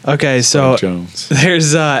Flare. Okay, so Spike Jonze.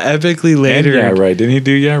 There's Epically Latered. And Yeah Right. Didn't he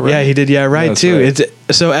do Yeah Right? Yeah, he did Yeah Right, too. Right.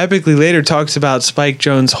 So Epically Later talks about Spike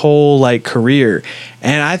Jonze' whole career.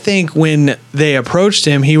 And I think when they approached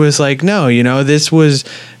him, he was like, no, this was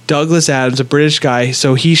Douglas Adams, a British guy.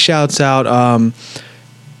 So he shouts out...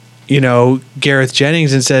 Gareth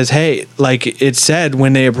Jennings and says, hey, like it said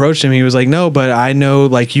when they approached him, he was like, no, but I know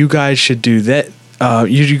you guys should do that.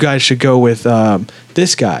 You guys should go with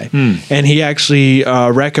this guy. And he actually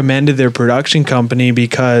recommended their production company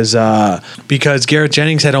because Gareth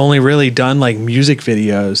Jennings had only really done music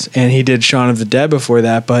videos, and he did Shaun of the Dead before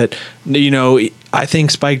that. But, I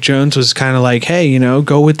think Spike Jonze was kind of like, hey,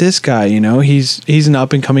 go with this guy. He's an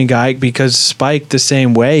up and coming guy, because Spike, the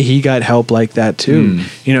same way, he got help like that too.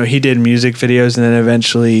 He did music videos and then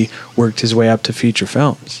eventually worked his way up to feature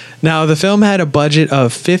films. Now, the film had a budget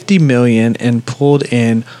of $50 million and pulled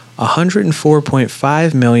in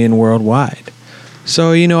 $104.5 million worldwide.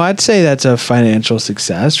 So, I'd say that's a financial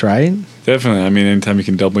success, right? Definitely. I mean, anytime you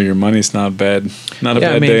can double your money, it's not bad. Not a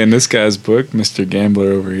bad day in this guy's book, Mr.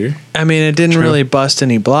 Gambler over here. I mean, it didn't really bust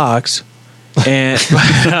any blocks and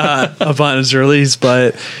upon its release,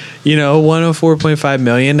 but, $104.5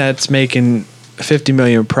 million, that's making $50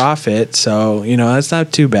 million profit. So, that's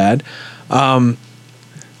not too bad.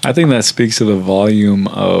 I think that speaks to the volume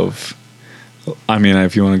of,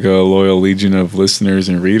 if you want to go a loyal legion of listeners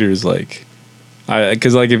and readers,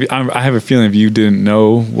 because I have a feeling if you didn't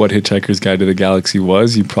know what Hitchhiker's Guide to the Galaxy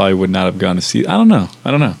was, you probably would not have gone to see it. I don't know.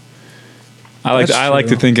 I like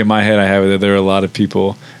to think in my head I have it that there are a lot of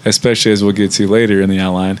people, especially as we'll get to later in the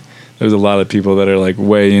outline. There's a lot of people that are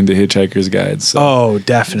way into Hitchhiker's Guide. So. Oh,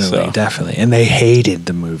 definitely, and they hated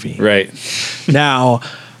the movie. Right now,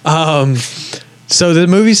 so the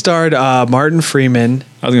movie starred Martin Freeman.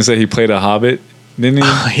 I was gonna say he played a Hobbit, didn't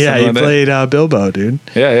he? Yeah, he played Bilbo, dude.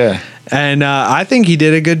 Yeah. And I think he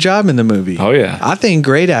did a good job in the movie. Oh, yeah. I think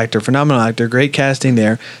great actor, phenomenal actor, great casting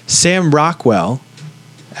there. Sam Rockwell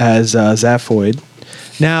as Zaphoid.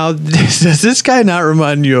 Now, does this guy not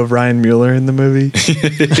remind you of Ryan Mueller in the movie?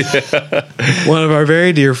 Yeah. One of our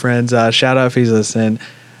very dear friends, shout out if he's listening,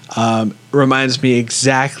 reminds me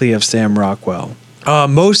exactly of Sam Rockwell.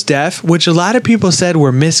 Most Def, which a lot of people said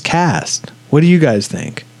were miscast. What do you guys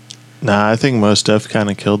think? Nah, I think Most Def kind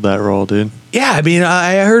of killed that role, dude. Yeah, I mean,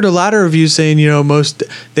 I heard a lot of reviews saying,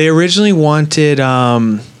 they originally wanted,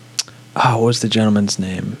 what was the gentleman's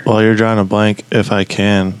name? Well, you're drawing a blank, if I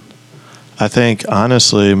can. I think,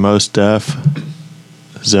 honestly, Most Def,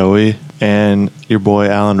 Zoe, and your boy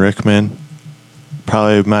Alan Rickman,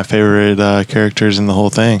 probably my favorite characters in the whole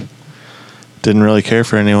thing. Didn't really care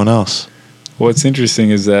for anyone else. What's interesting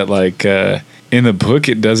is that, in the book,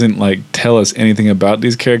 it doesn't tell us anything about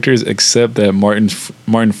these characters except that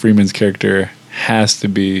Martin Freeman's character has to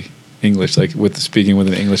be English, speaking with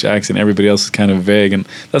an English accent. Everybody else is kind of vague, and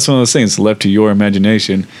that's one of those things left to your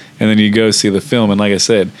imagination. And then you go see the film, and like I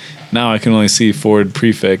said, now I can only see Ford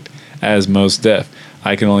Prefect as Most Def.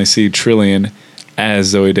 I can only see Trillian as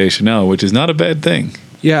Zoe Deschanel, which is not a bad thing.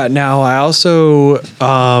 Yeah. Now, I also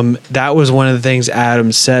that was one of the things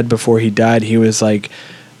Adam said before he died. He was like,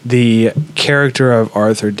 the character of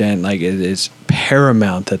Arthur Dent, it is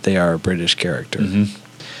paramount that they are a British character. Mm-hmm.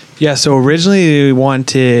 Yeah, so originally they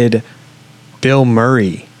wanted Bill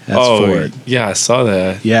Murray That's Ford. Yeah, I saw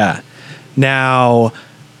that. Yeah. Now,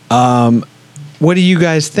 what do you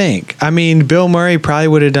guys think? I mean, Bill Murray probably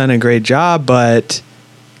would have done a great job, but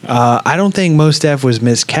I don't think Mos Def was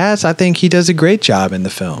miscast. I think he does a great job in the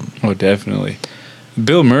film. Oh, definitely.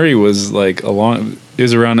 Bill Murray was like it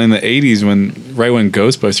was around in the 80s right when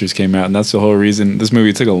Ghostbusters came out, and that's the whole reason this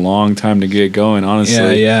movie took a long time to get going,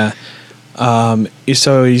 honestly. Yeah.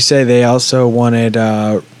 So you say they also wanted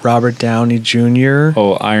Robert Downey Jr.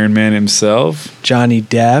 Oh, Iron Man himself. Johnny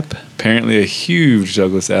Depp. Apparently a huge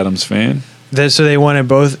Douglas Adams fan. So they wanted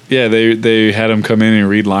both. Yeah, they had him come in and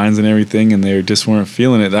read lines and everything, and they just weren't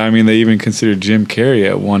feeling it. I mean, they even considered Jim Carrey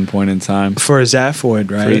at one point in time For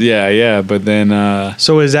Zaphoid, right? Yeah. But then,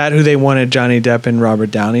 so is that who they wanted Johnny Depp and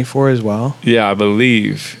Robert Downey for as well? yeah, I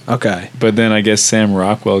believe. Okay. But then I guess Sam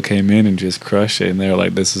Rockwell came in and just crushed it, and they were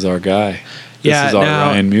like, "This is our guy. This is our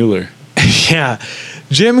Ryan Mueller." Yeah,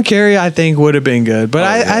 Jim Carrey I think would have been good, but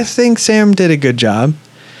I think Sam did a good job.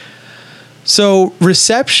 So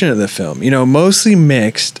reception of the film, mostly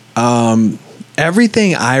mixed.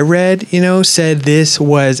 Everything I read, said this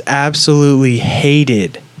was absolutely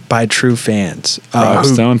hated by true fans. Rob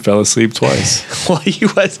Stone fell asleep twice. Well,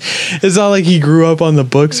 it's not like he grew up on the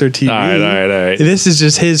books or TV. All right. This is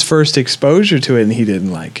just his first exposure to it, and he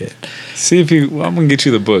didn't like it. I'm going to get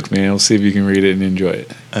you the book, man. We'll see if you can read it and enjoy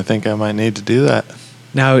it. I think I might need to do that.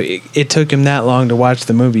 Now, it took him that long to watch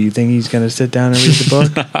the movie. You think he's going to sit down and read the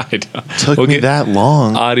book? I don't. Took me that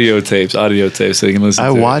long. Audio tapes, so you can listen to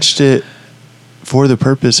it. I watched it for the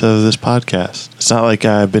purpose of this podcast. It's not like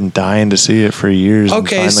I've been dying to see it for years.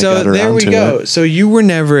 Okay, so there we go. So you were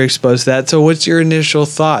never exposed to that. So what's your initial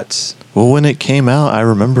thoughts? Well, when it came out, I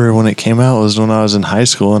remember when it came out was when I was in high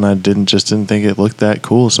school, and I didn't think it looked that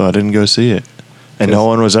cool, so I didn't go see it. And no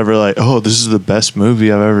one was ever like, "Oh, this is the best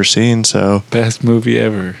movie I've ever seen." So best movie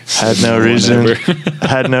ever. Had no reason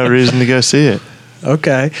to go see it.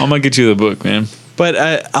 Okay, I'm gonna get you the book, man.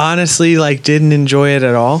 But honestly, didn't enjoy it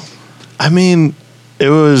at all. I mean, it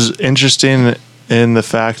was interesting in the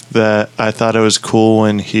fact that I thought it was cool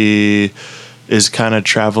when he is kind of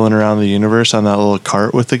traveling around the universe on that little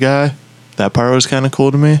cart with the guy. That part was kind of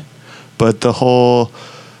cool to me. But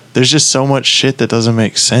there's just so much shit that doesn't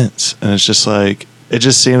make sense. And it's just it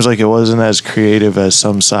just seems like it wasn't as creative as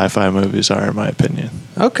some sci-fi movies are, in my opinion.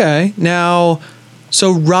 Okay. Now,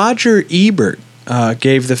 so Roger Ebert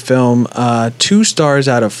gave the film 2 stars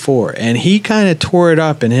out of 4, and he kind of tore it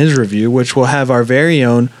up in his review, which we'll have our very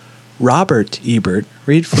own Robert Ebert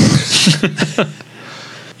read for us.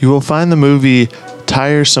 You will find the movie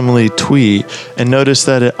tiresomely twee and notice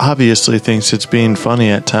that it obviously thinks it's being funny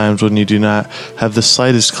at times when you do not have the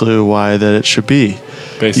slightest clue why that it should be.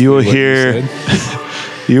 Basically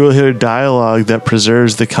you will hear dialogue that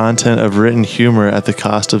preserves the content of written humor at the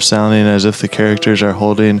cost of sounding as if the characters are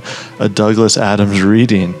holding a Douglas Adams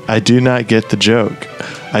reading. I do not get the joke.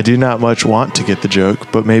 I do not much want to get the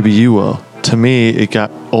joke, but maybe you will. To me, it got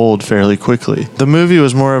old fairly quickly. The movie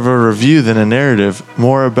was more of a review than a narrative,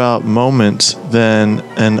 more about moments than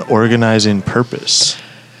an organizing purpose.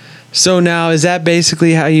 So now, is that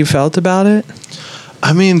basically how you felt about it?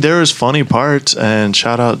 I mean, there was funny parts, and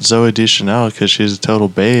shout out Zoe Deschanel because she's a total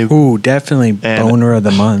babe. Ooh, definitely boner of the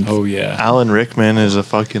month. Oh, yeah. Alan Rickman is a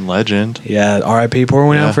fucking legend. Yeah, R.I.P. Pour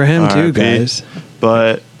one out for him too, guys.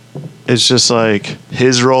 But it's just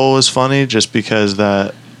his role was funny just because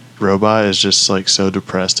that robot is just so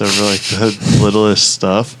depressed over the littlest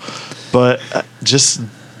stuff. But just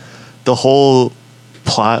the whole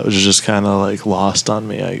plot was just kind of lost on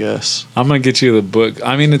me, I guess. I'm gonna get you the book.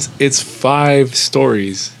 I mean, it's 5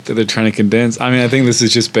 stories that they're trying to condense. I mean, I think this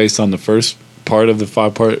is just based on the first part of the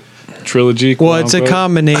 5-part trilogy. Well, it's a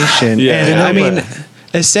combination. Yeah, and I mean,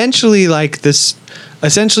 essentially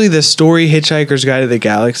the story Hitchhiker's Guide to the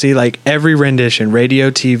Galaxy, every rendition, radio,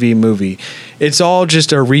 TV, movie, it's all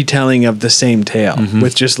just a retelling of the same tale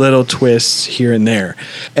with just little twists here and there.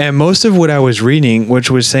 And most of what I was reading,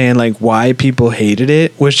 which was saying why people hated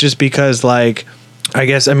it, was just because I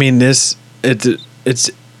guess, I mean, it's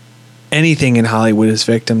anything in Hollywood is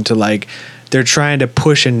victim to they're trying to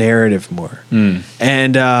push a narrative more.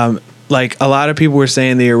 And a lot of people were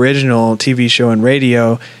saying the original TV show and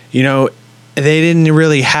radio, they didn't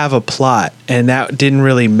really have a plot, and that didn't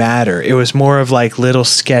really matter. It was more of little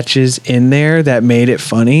sketches in there that made it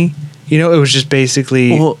funny. It was just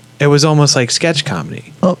basically, it was almost like sketch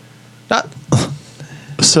comedy.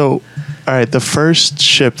 So, all right, the first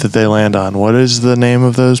ship that they land on, what is the name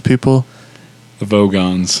of those people? The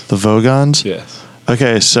Vogons. The Vogons? Yes.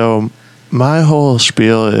 Okay, so my whole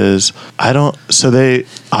spiel is so they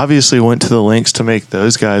obviously went to the lengths to make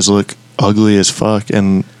those guys look ugly as fuck,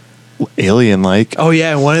 and alien-like. Oh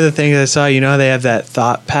yeah, one of the things I saw, they have that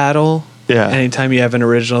thought paddle. Yeah. Anytime you have an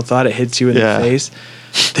original thought, it hits you in Yeah. the face.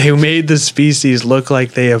 They made the species look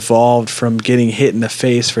like they evolved from getting hit in the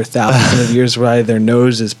face for thousands of years while their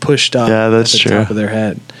nose is pushed up Yeah, that's at the true. top of their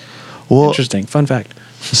head. Well, Interesting. Fun fact.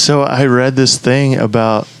 so I read this thing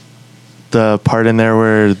about the part in there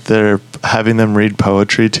where they're having them read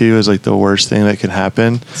poetry to you is like the worst thing that can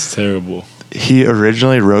happen. It's terrible. He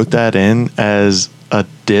originally wrote that in as a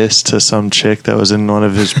diss to some chick that was in one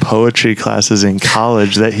of his poetry classes in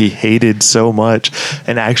college that he hated so much,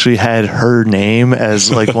 and actually had her name as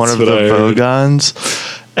like one of the what I heard. Vogons.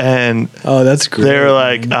 And Oh, that's great. they were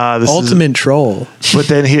like, this ultimate troll. But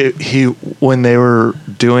then he when they were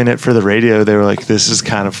doing it for the radio, they were like, this is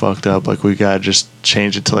kind of fucked up. Like, we gotta just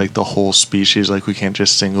change it to like the whole species. Like, we can't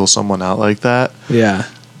just single someone out like that. Yeah.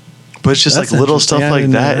 But it's just That's like little interesting. stuff I like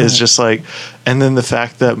didn't know that is that. just like, and then the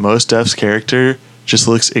fact that Mos Def's character just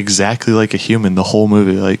looks exactly like a human the whole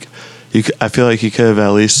movie. Like, I feel like you could have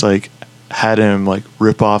at least like had him like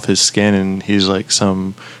rip off his skin and he's like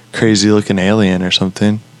some crazy looking alien or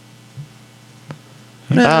something.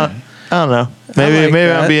 I don't know. Maybe like maybe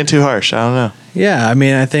that. I'm being too harsh. I don't know. Yeah, I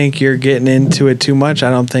mean, I think you're getting into it too much. I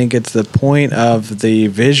don't think it's the point of the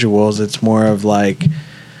visuals. It's more of like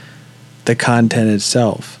the content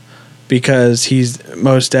itself. Because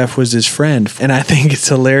Mos Def was his friend. And I think it's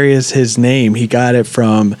hilarious, his name. He got it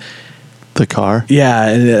from... The car? Yeah,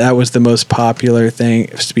 and that was the most popular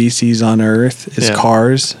species on Earth is Yeah.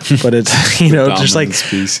 cars. But it's, just like Dominant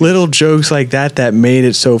species. little jokes like that made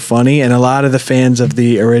it so funny. And a lot of the fans of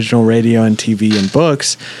the original radio and TV and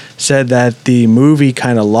books said that the movie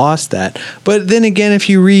kind of lost that. But then again, if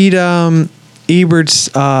you read Ebert's,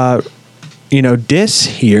 diss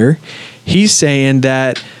here, he's saying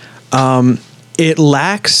that it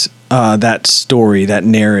lacks that story, that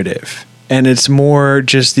narrative. And it's more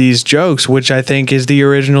just these jokes, which I think is the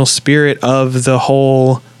original spirit of the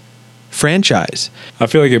whole franchise. I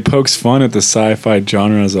feel like it pokes fun at the sci-fi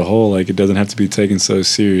genre as a whole. Like, it doesn't have to be taken so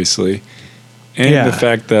seriously. And Yeah. the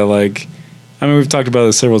fact that, like, I mean, we've talked about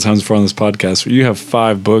this several times before on this podcast, where you have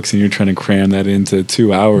 5 books and you're trying to cram that into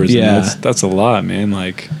 2 hours. Yeah. And that's a lot, man.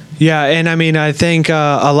 Like, Yeah, and I mean, I think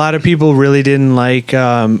a lot of people really didn't like.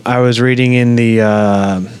 I was reading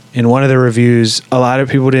in one of the reviews, a lot of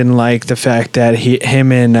people didn't like the fact that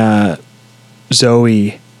him and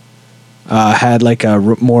Zoe had like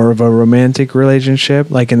more of a romantic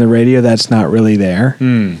relationship. Like in the radio, that's not really there,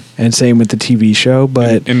 and same with the TV show.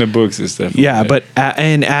 But in the books, it's definitely yeah, there. but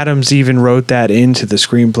and Adams even wrote that into the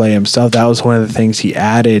screenplay himself. That was one of the things he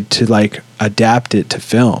added to like adapt it to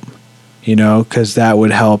film. Because that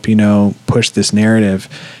would help, push this narrative.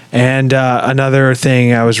 And another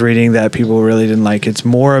thing I was reading that people really didn't like, it's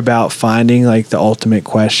more about finding like the ultimate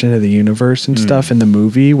question of the universe and stuff in the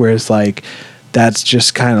movie, whereas like that's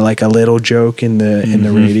just kind of like a little joke in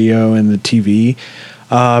the radio and the TV.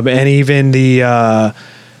 And even the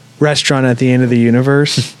restaurant at the end of the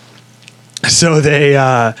universe. So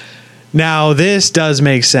they... Now, this does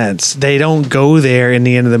make sense. They don't go there in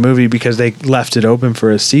the end of the movie because they left it open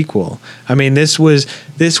for a sequel. I mean, this was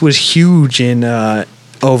huge in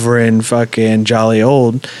over in fucking Jolly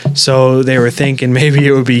Old. So they were thinking maybe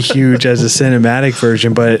it would be huge as a cinematic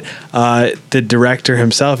version. But the director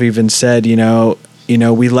himself even said,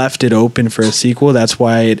 we left it open for a sequel. That's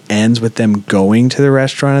why it ends with them going to the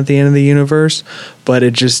restaurant at the end of the universe. But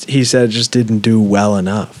he said it just didn't do well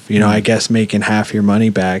enough. I guess making half your money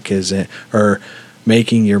back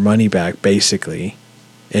making your money back basically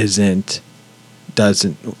didn't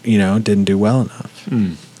do well enough.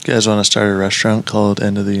 You guys want to start a restaurant called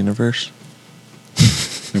End of the Universe?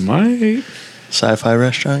 We might. Sci-fi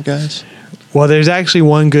restaurant, guys? Well, there's actually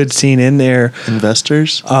one good scene in there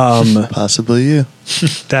Investors? Possibly you.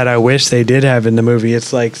 that I wish they did have in the movie.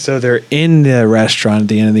 It's like, so they're in the restaurant at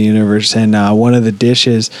the end of the universe, and one of the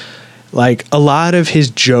dishes, like a lot of his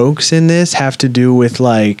jokes in this have to do with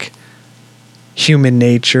like human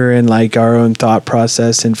nature and like our own thought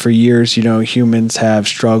process. And for years, humans have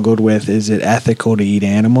struggled with, is it ethical to eat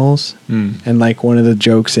animals? And like one of the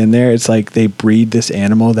jokes in there, it's like they breed this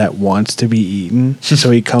animal that wants to be eaten.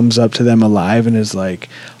 So he comes up to them alive and is like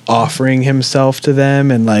offering himself to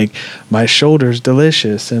them and like, my shoulder's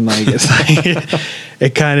delicious. And like, it's like,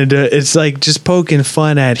 it kind of, it's like just poking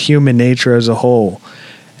fun at human nature as a whole.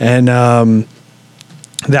 And,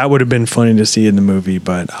 that would have been funny to see in the movie,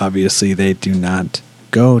 but obviously they do not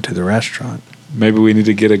go to the restaurant. Maybe we need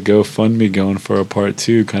to get a GoFundMe going for a part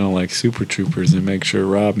 2, kind of like Super Troopers, and make sure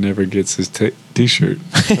Rob never gets his T-shirt.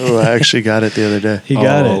 Oh, I actually got it the other day. He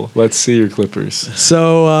got it. Let's see your clippers.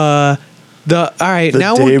 So, all right, The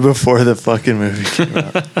now day before the fucking movie came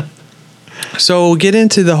out. So get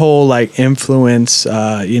into the whole like influence,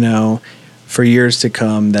 for years to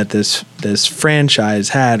come that this franchise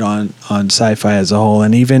had on sci-fi as a whole,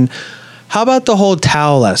 and even how about the whole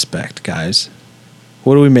towel aspect, guys?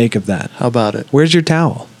 What do we make of that? How about it? Where's your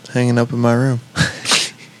towel? Hanging up in my room.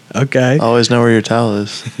 Okay. Always know where your towel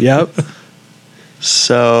is. Yep.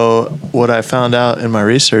 So what I found out in my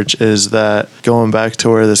research is that going back to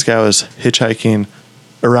where this guy was hitchhiking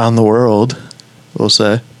around the world, we'll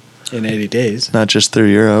say, In 80 days. not just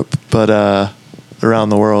through Europe, but around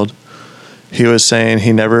the world, he was saying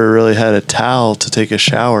he never really had a towel to take a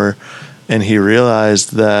shower, and he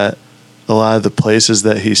realized that a lot of the places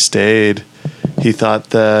that he stayed, he thought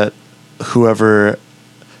that whoever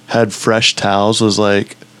had fresh towels was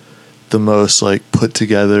like the most like put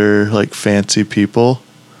together like fancy people.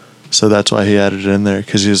 So that's why he added it in there,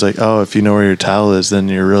 because he was like, oh, if you know where your towel is, then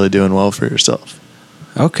you're really doing well for yourself.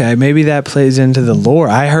 Okay, maybe that plays into the lore.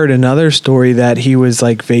 I heard another story that he was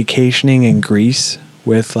like vacationing in Greece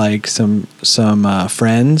with like some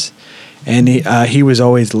friends, and he was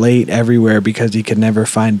always late everywhere because he could never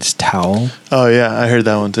find his towel. Oh yeah, I heard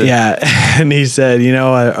that one too. Yeah, and he said,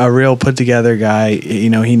 a real put together guy, he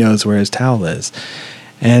knows where his towel is.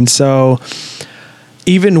 And so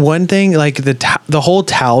even one thing, like the whole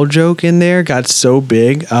towel joke in there got so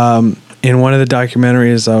big. In one of the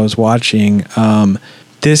documentaries I was watching,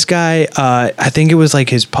 this guy, I think it was like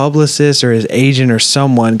his publicist or his agent or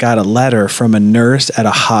someone, got a letter from a nurse at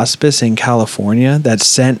a hospice in California that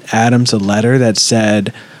sent Adams a letter that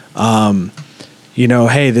said,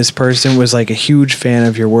 hey, this person was like a huge fan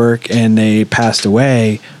of your work and they passed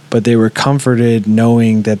away, but they were comforted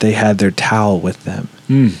knowing that they had their towel with them.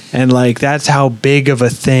 And like, that's how big of a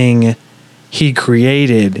thing he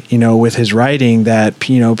created, with his writing, that,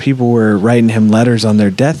 people were writing him letters on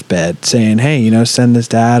their deathbed saying, hey, send this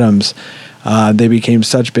to Adams. They became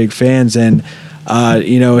such big fans. And,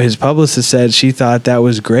 his publicist said she thought that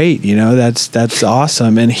was great. That's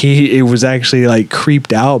awesome. And it was actually like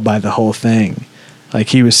creeped out by the whole thing. Like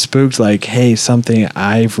he was spooked, like, hey, something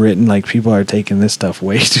I've written, like people are taking this stuff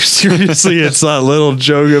way too seriously. It's a little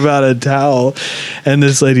joke about a towel. And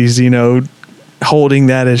this lady's, holding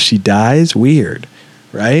that as she dies. Weird,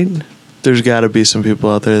 right? There's got to be some people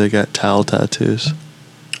out there that got towel tattoos.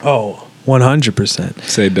 Oh, 100%.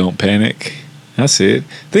 Say don't panic. I see it.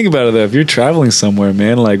 Think about it though. If you're traveling somewhere,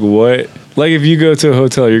 man, like what? Like if you go to a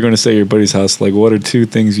hotel, you're going to stay at your buddy's house. Like what are two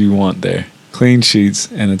things you want there? Clean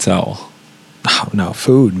sheets and a towel. Oh, no,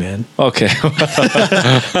 food, man. Okay.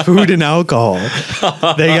 Food and alcohol.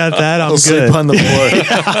 They got that. I'm good. Sleep on the floor.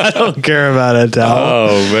 I don't care about a towel.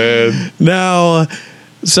 Oh, man. Now,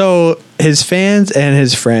 so his fans and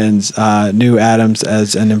his friends knew Adams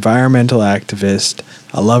as an environmental activist,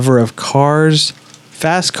 a lover of cars,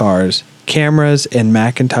 fast cars, cameras, and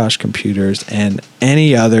Macintosh computers, and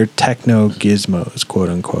any other techno gizmos, quote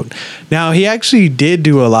unquote. Now, he actually did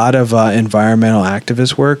do a lot of environmental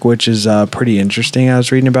activist work, which is pretty interesting. I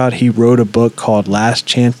was reading about. He wrote a book called Last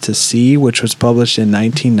Chance to See, which was published in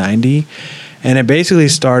 1990. And it basically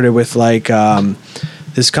started with like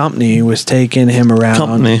this company was taking him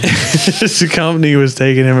around. This company was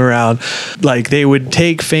taking him around. Like they would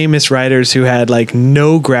take famous writers who had like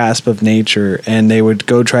no grasp of nature, and they would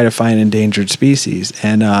go try to find endangered species.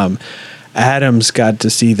 And Adams got to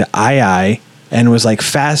see the eye and was like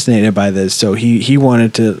fascinated by this. So he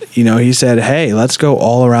wanted to, he said, hey, let's go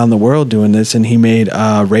all around the world doing this. And he made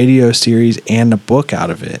a radio series and a book out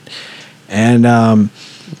of it. And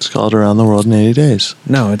it's called Around the World in 80 Days.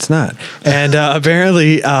 No, it's not. And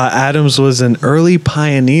apparently Adams was an early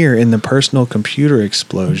pioneer in the personal computer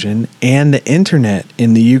explosion and the internet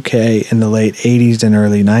in the UK in the late 80s and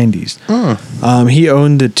early 90s. He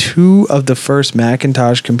owned two of the first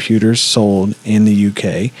Macintosh computers sold in the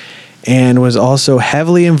UK, and was also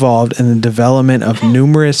heavily involved in the development of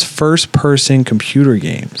numerous first-person computer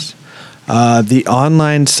games. The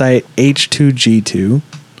online site H2G2,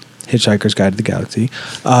 Hitchhiker's Guide to the Galaxy,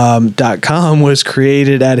 .com was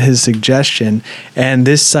created at his suggestion, and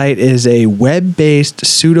this site is a web-based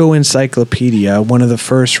pseudo-encyclopedia, one of the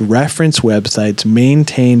first reference websites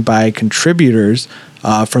maintained by contributors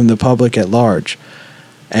from the public at large.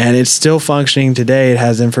 And it's still functioning today. It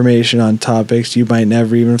has information on topics you might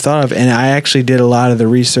never even have thought of. And I actually did a lot of the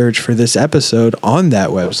research for this episode on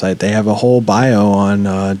that website. They have a whole bio on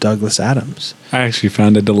Douglas Adams. I actually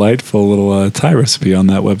found a delightful little Thai recipe on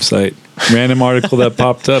that website. Random article that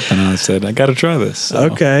popped up, and I said, I got to try this.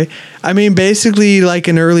 So. Okay. I mean, basically like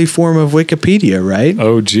an early form of Wikipedia, right?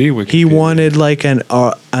 OG Wikipedia. He wanted like an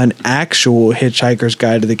actual Hitchhiker's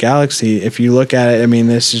Guide to the Galaxy. If you look at it, I mean,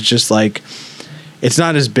 this is just like... it's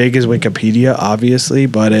not as big as Wikipedia, obviously,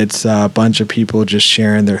 but it's a bunch of people just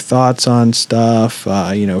sharing their thoughts on stuff,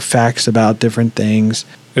 facts about different things.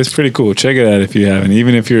 It's pretty cool. Check it out if you haven't.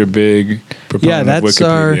 Even if you're a big proponent of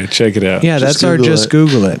Wikipedia, check it out. Yeah, that's our just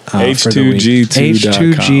Google it.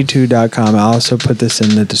 H2G2.com. H2G2.com. I'll also put this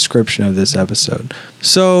in the description of this episode.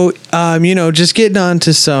 So, just getting on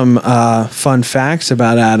to some fun facts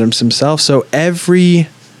about Adams himself. So every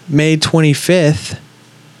May 25th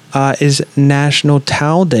is National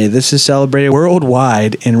Towel Day. This is celebrated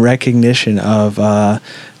worldwide in recognition of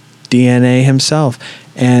DNA himself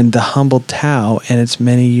and the humble towel and its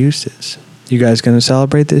many uses. You guys going to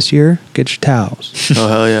celebrate this year? Get your towels. Oh,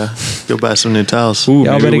 hell yeah. Go buy some new towels. Ooh,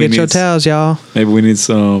 y'all better get your towels, y'all. Maybe we need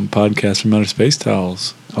some Podcast from Outer Space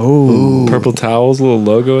towels. Oh. Purple towels, little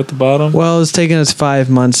logo at the bottom. Well, it's taken us 5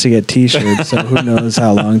 months to get t-shirts, so who knows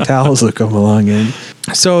how long towels will come along in.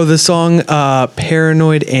 So the song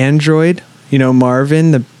Paranoid Android,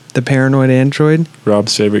 Marvin, the paranoid android,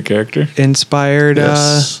 Rob's favorite character, inspired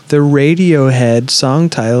the Radiohead song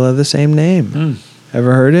title of the same name.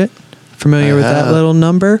 Ever heard it? Familiar with that little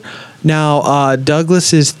number? Now,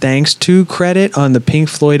 Douglas's thanks to credit on the Pink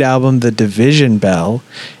Floyd album The Division Bell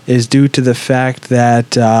is due to the fact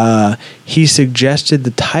that he suggested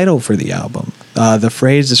the title for the album. The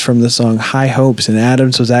phrase is from the song High Hopes, and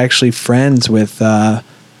Adams was actually friends with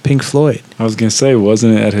Pink Floyd. I was gonna say,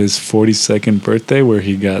 wasn't it at his 42nd birthday where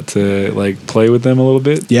he got to play with them a little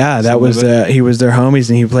bit? Yeah, that was he was their homies,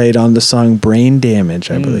 and he played on the song Brain Damage,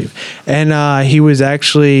 I believe. And he was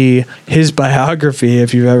actually, his biography,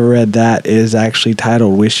 if you've ever read that, is actually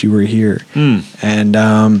titled Wish You Were Here. And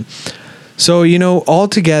so,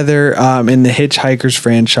 altogether in the Hitchhikers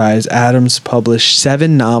franchise, Adams published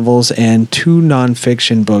 7 novels and 2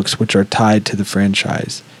 nonfiction books which are tied to the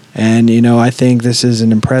franchise. And, I think this is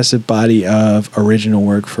an impressive body of original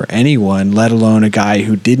work for anyone, let alone a guy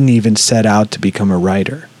who didn't even set out to become a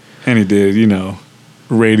writer. And he did,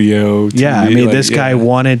 radio, TV. Yeah, this guy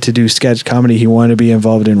wanted to do sketch comedy. He wanted to be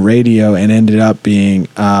involved in radio and ended up being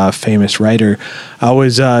a famous writer. I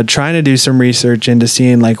was trying to do some research into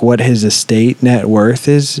seeing what his estate net worth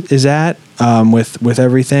is at with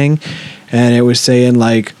everything. And it was saying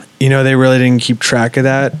they really didn't keep track of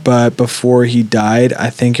that, but before he died, I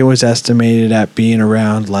think it was estimated at being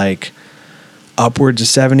around upwards of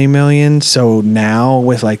 70 million. So now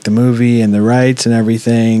with the movie and the rights and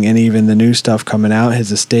everything, and even the new stuff coming out,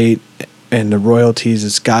 his estate and the royalties,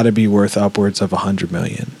 it's got to be worth upwards of 100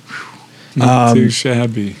 million. Not too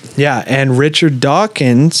shabby. Yeah, and Richard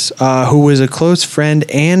Dawkins, who was a close friend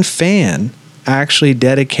and fan, actually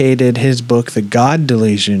dedicated his book, The God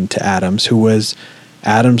Delusion, to Adams,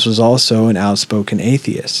 Adams was also an outspoken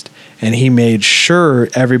atheist, and he made sure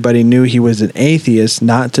everybody knew he was an atheist,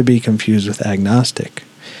 not to be confused with agnostic.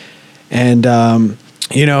 And,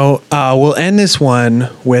 we'll end this one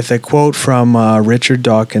with a quote from Richard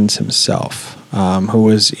Dawkins himself, who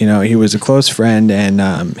was, he was a close friend,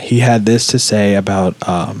 and he had this to say about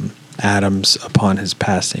Adams upon his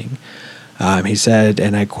passing. He said,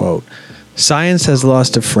 and I quote, "Science has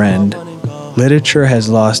lost a friend, literature has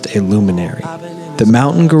lost a luminary. The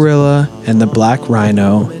mountain gorilla and the black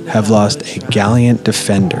rhino have lost a gallant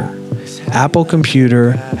defender. Apple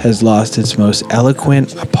Computer has lost its most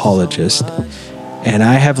eloquent apologist, and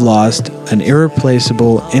I have lost an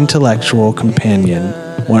irreplaceable intellectual companion,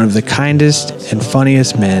 one of the kindest and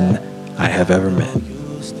funniest men I have ever met."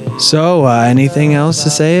 So, anything else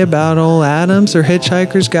to say about old Adams or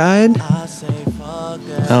Hitchhiker's Guide?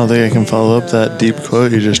 I don't think I can follow up that deep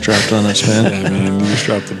quote you just dropped on us, man. Yeah, man, you just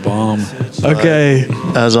dropped the bomb. Okay.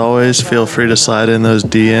 As always, feel free to slide in those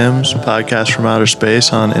DMs, Podcast from Outer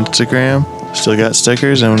Space on Instagram. Still got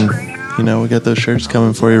stickers, and, we got those shirts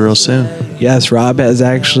coming for you real soon. Yes, Rob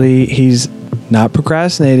he's not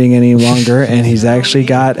procrastinating any longer, and he's actually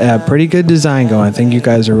got a pretty good design going. I think you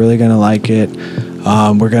guys are really going to like it.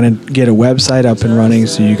 We're going to get a website up and running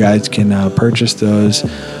so you guys can purchase those.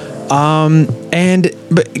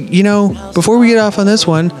 Before we get off on this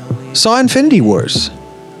one, saw Infinity Wars.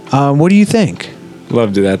 What do you think?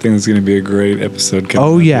 Loved it. I think it's going to be a great episode.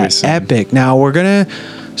 Oh yeah, epic. Now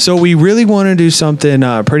we really want to do something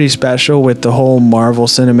pretty special with the whole Marvel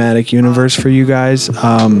Cinematic Universe for you guys.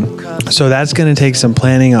 So that's going to take some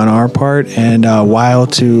planning on our part and a while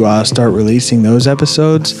to start releasing those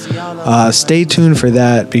episodes. Stay tuned for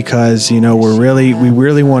that because we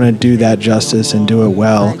really want to do that justice and do it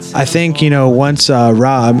well. I think once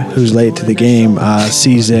Rob, who's late to the game,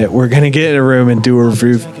 sees it, we're going to get in a room and do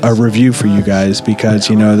a review for you guys because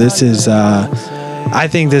this is I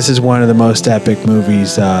think this is one of the most epic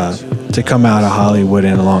movies to come out of Hollywood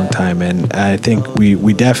in a long time, and I think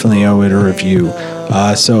we definitely owe it a review.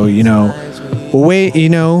 So we'll wait.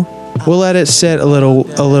 We'll let it sit a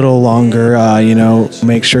little longer.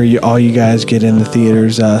 Make sure all you guys get in the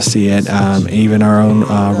theaters, see it. Even our own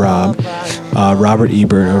Robert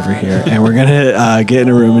Ebert over here, and we're gonna get in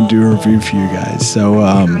a room and do a review for you guys. So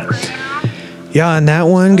yeah, on that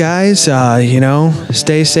one, guys,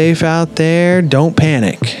 stay safe out there. Don't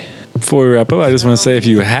panic. Before we wrap up, I just want to say if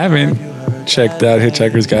you haven't checked out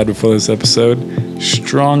Hitchhiker's Guide before this episode,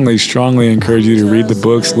 strongly encourage you to read the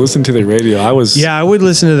books, listen to the radio. I would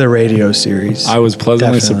listen to the radio series. I was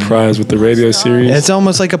pleasantly surprised with the radio series. It's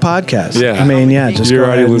almost like a podcast. Yeah. I mean, just you're go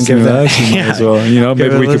already ahead and listening give to that. us. You might as well.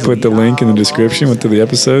 Maybe we could put the link in the description to the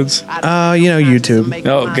episodes. YouTube.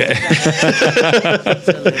 Okay.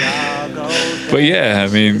 But yeah,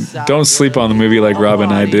 I mean, don't sleep on the movie like Rob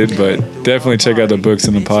and I did, but definitely check out the books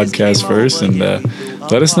and the podcast first, and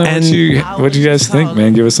let us know what you guys think,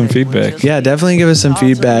 man. Give us some feedback. Yeah, definitely give us some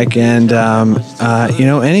feedback, and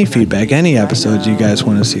any feedback, any episodes you guys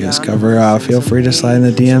want to see us cover, feel free to slide in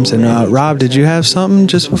the DMs. And Rob, did you have something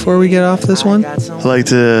just before we get off this one? I'd like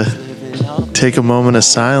to take a moment of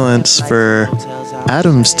silence for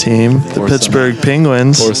Adam's team, the Pittsburgh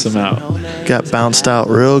Penguins. Force them out. Got bounced out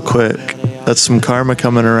real quick. That's some karma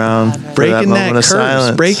coming around. Breaking that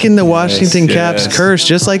curse. Breaking the Washington Caps curse,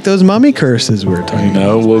 just like those mummy curses we were talking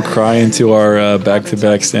about. We'll cry into our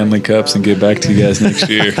back-to-back Stanley Cups and get back to you guys next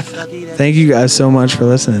year. Thank you guys so much for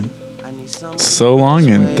listening. So long,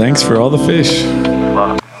 and thanks for all the fish.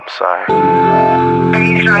 I'm sorry. Are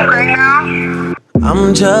you drunk right now?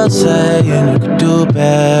 I'm just saying you could do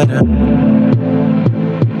better.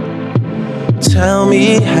 Tell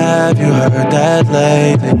me, have you heard that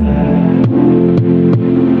lately?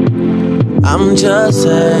 I'm just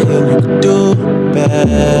saying you could do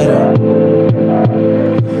better.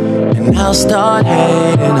 And I'll start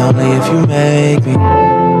hating only if you make me.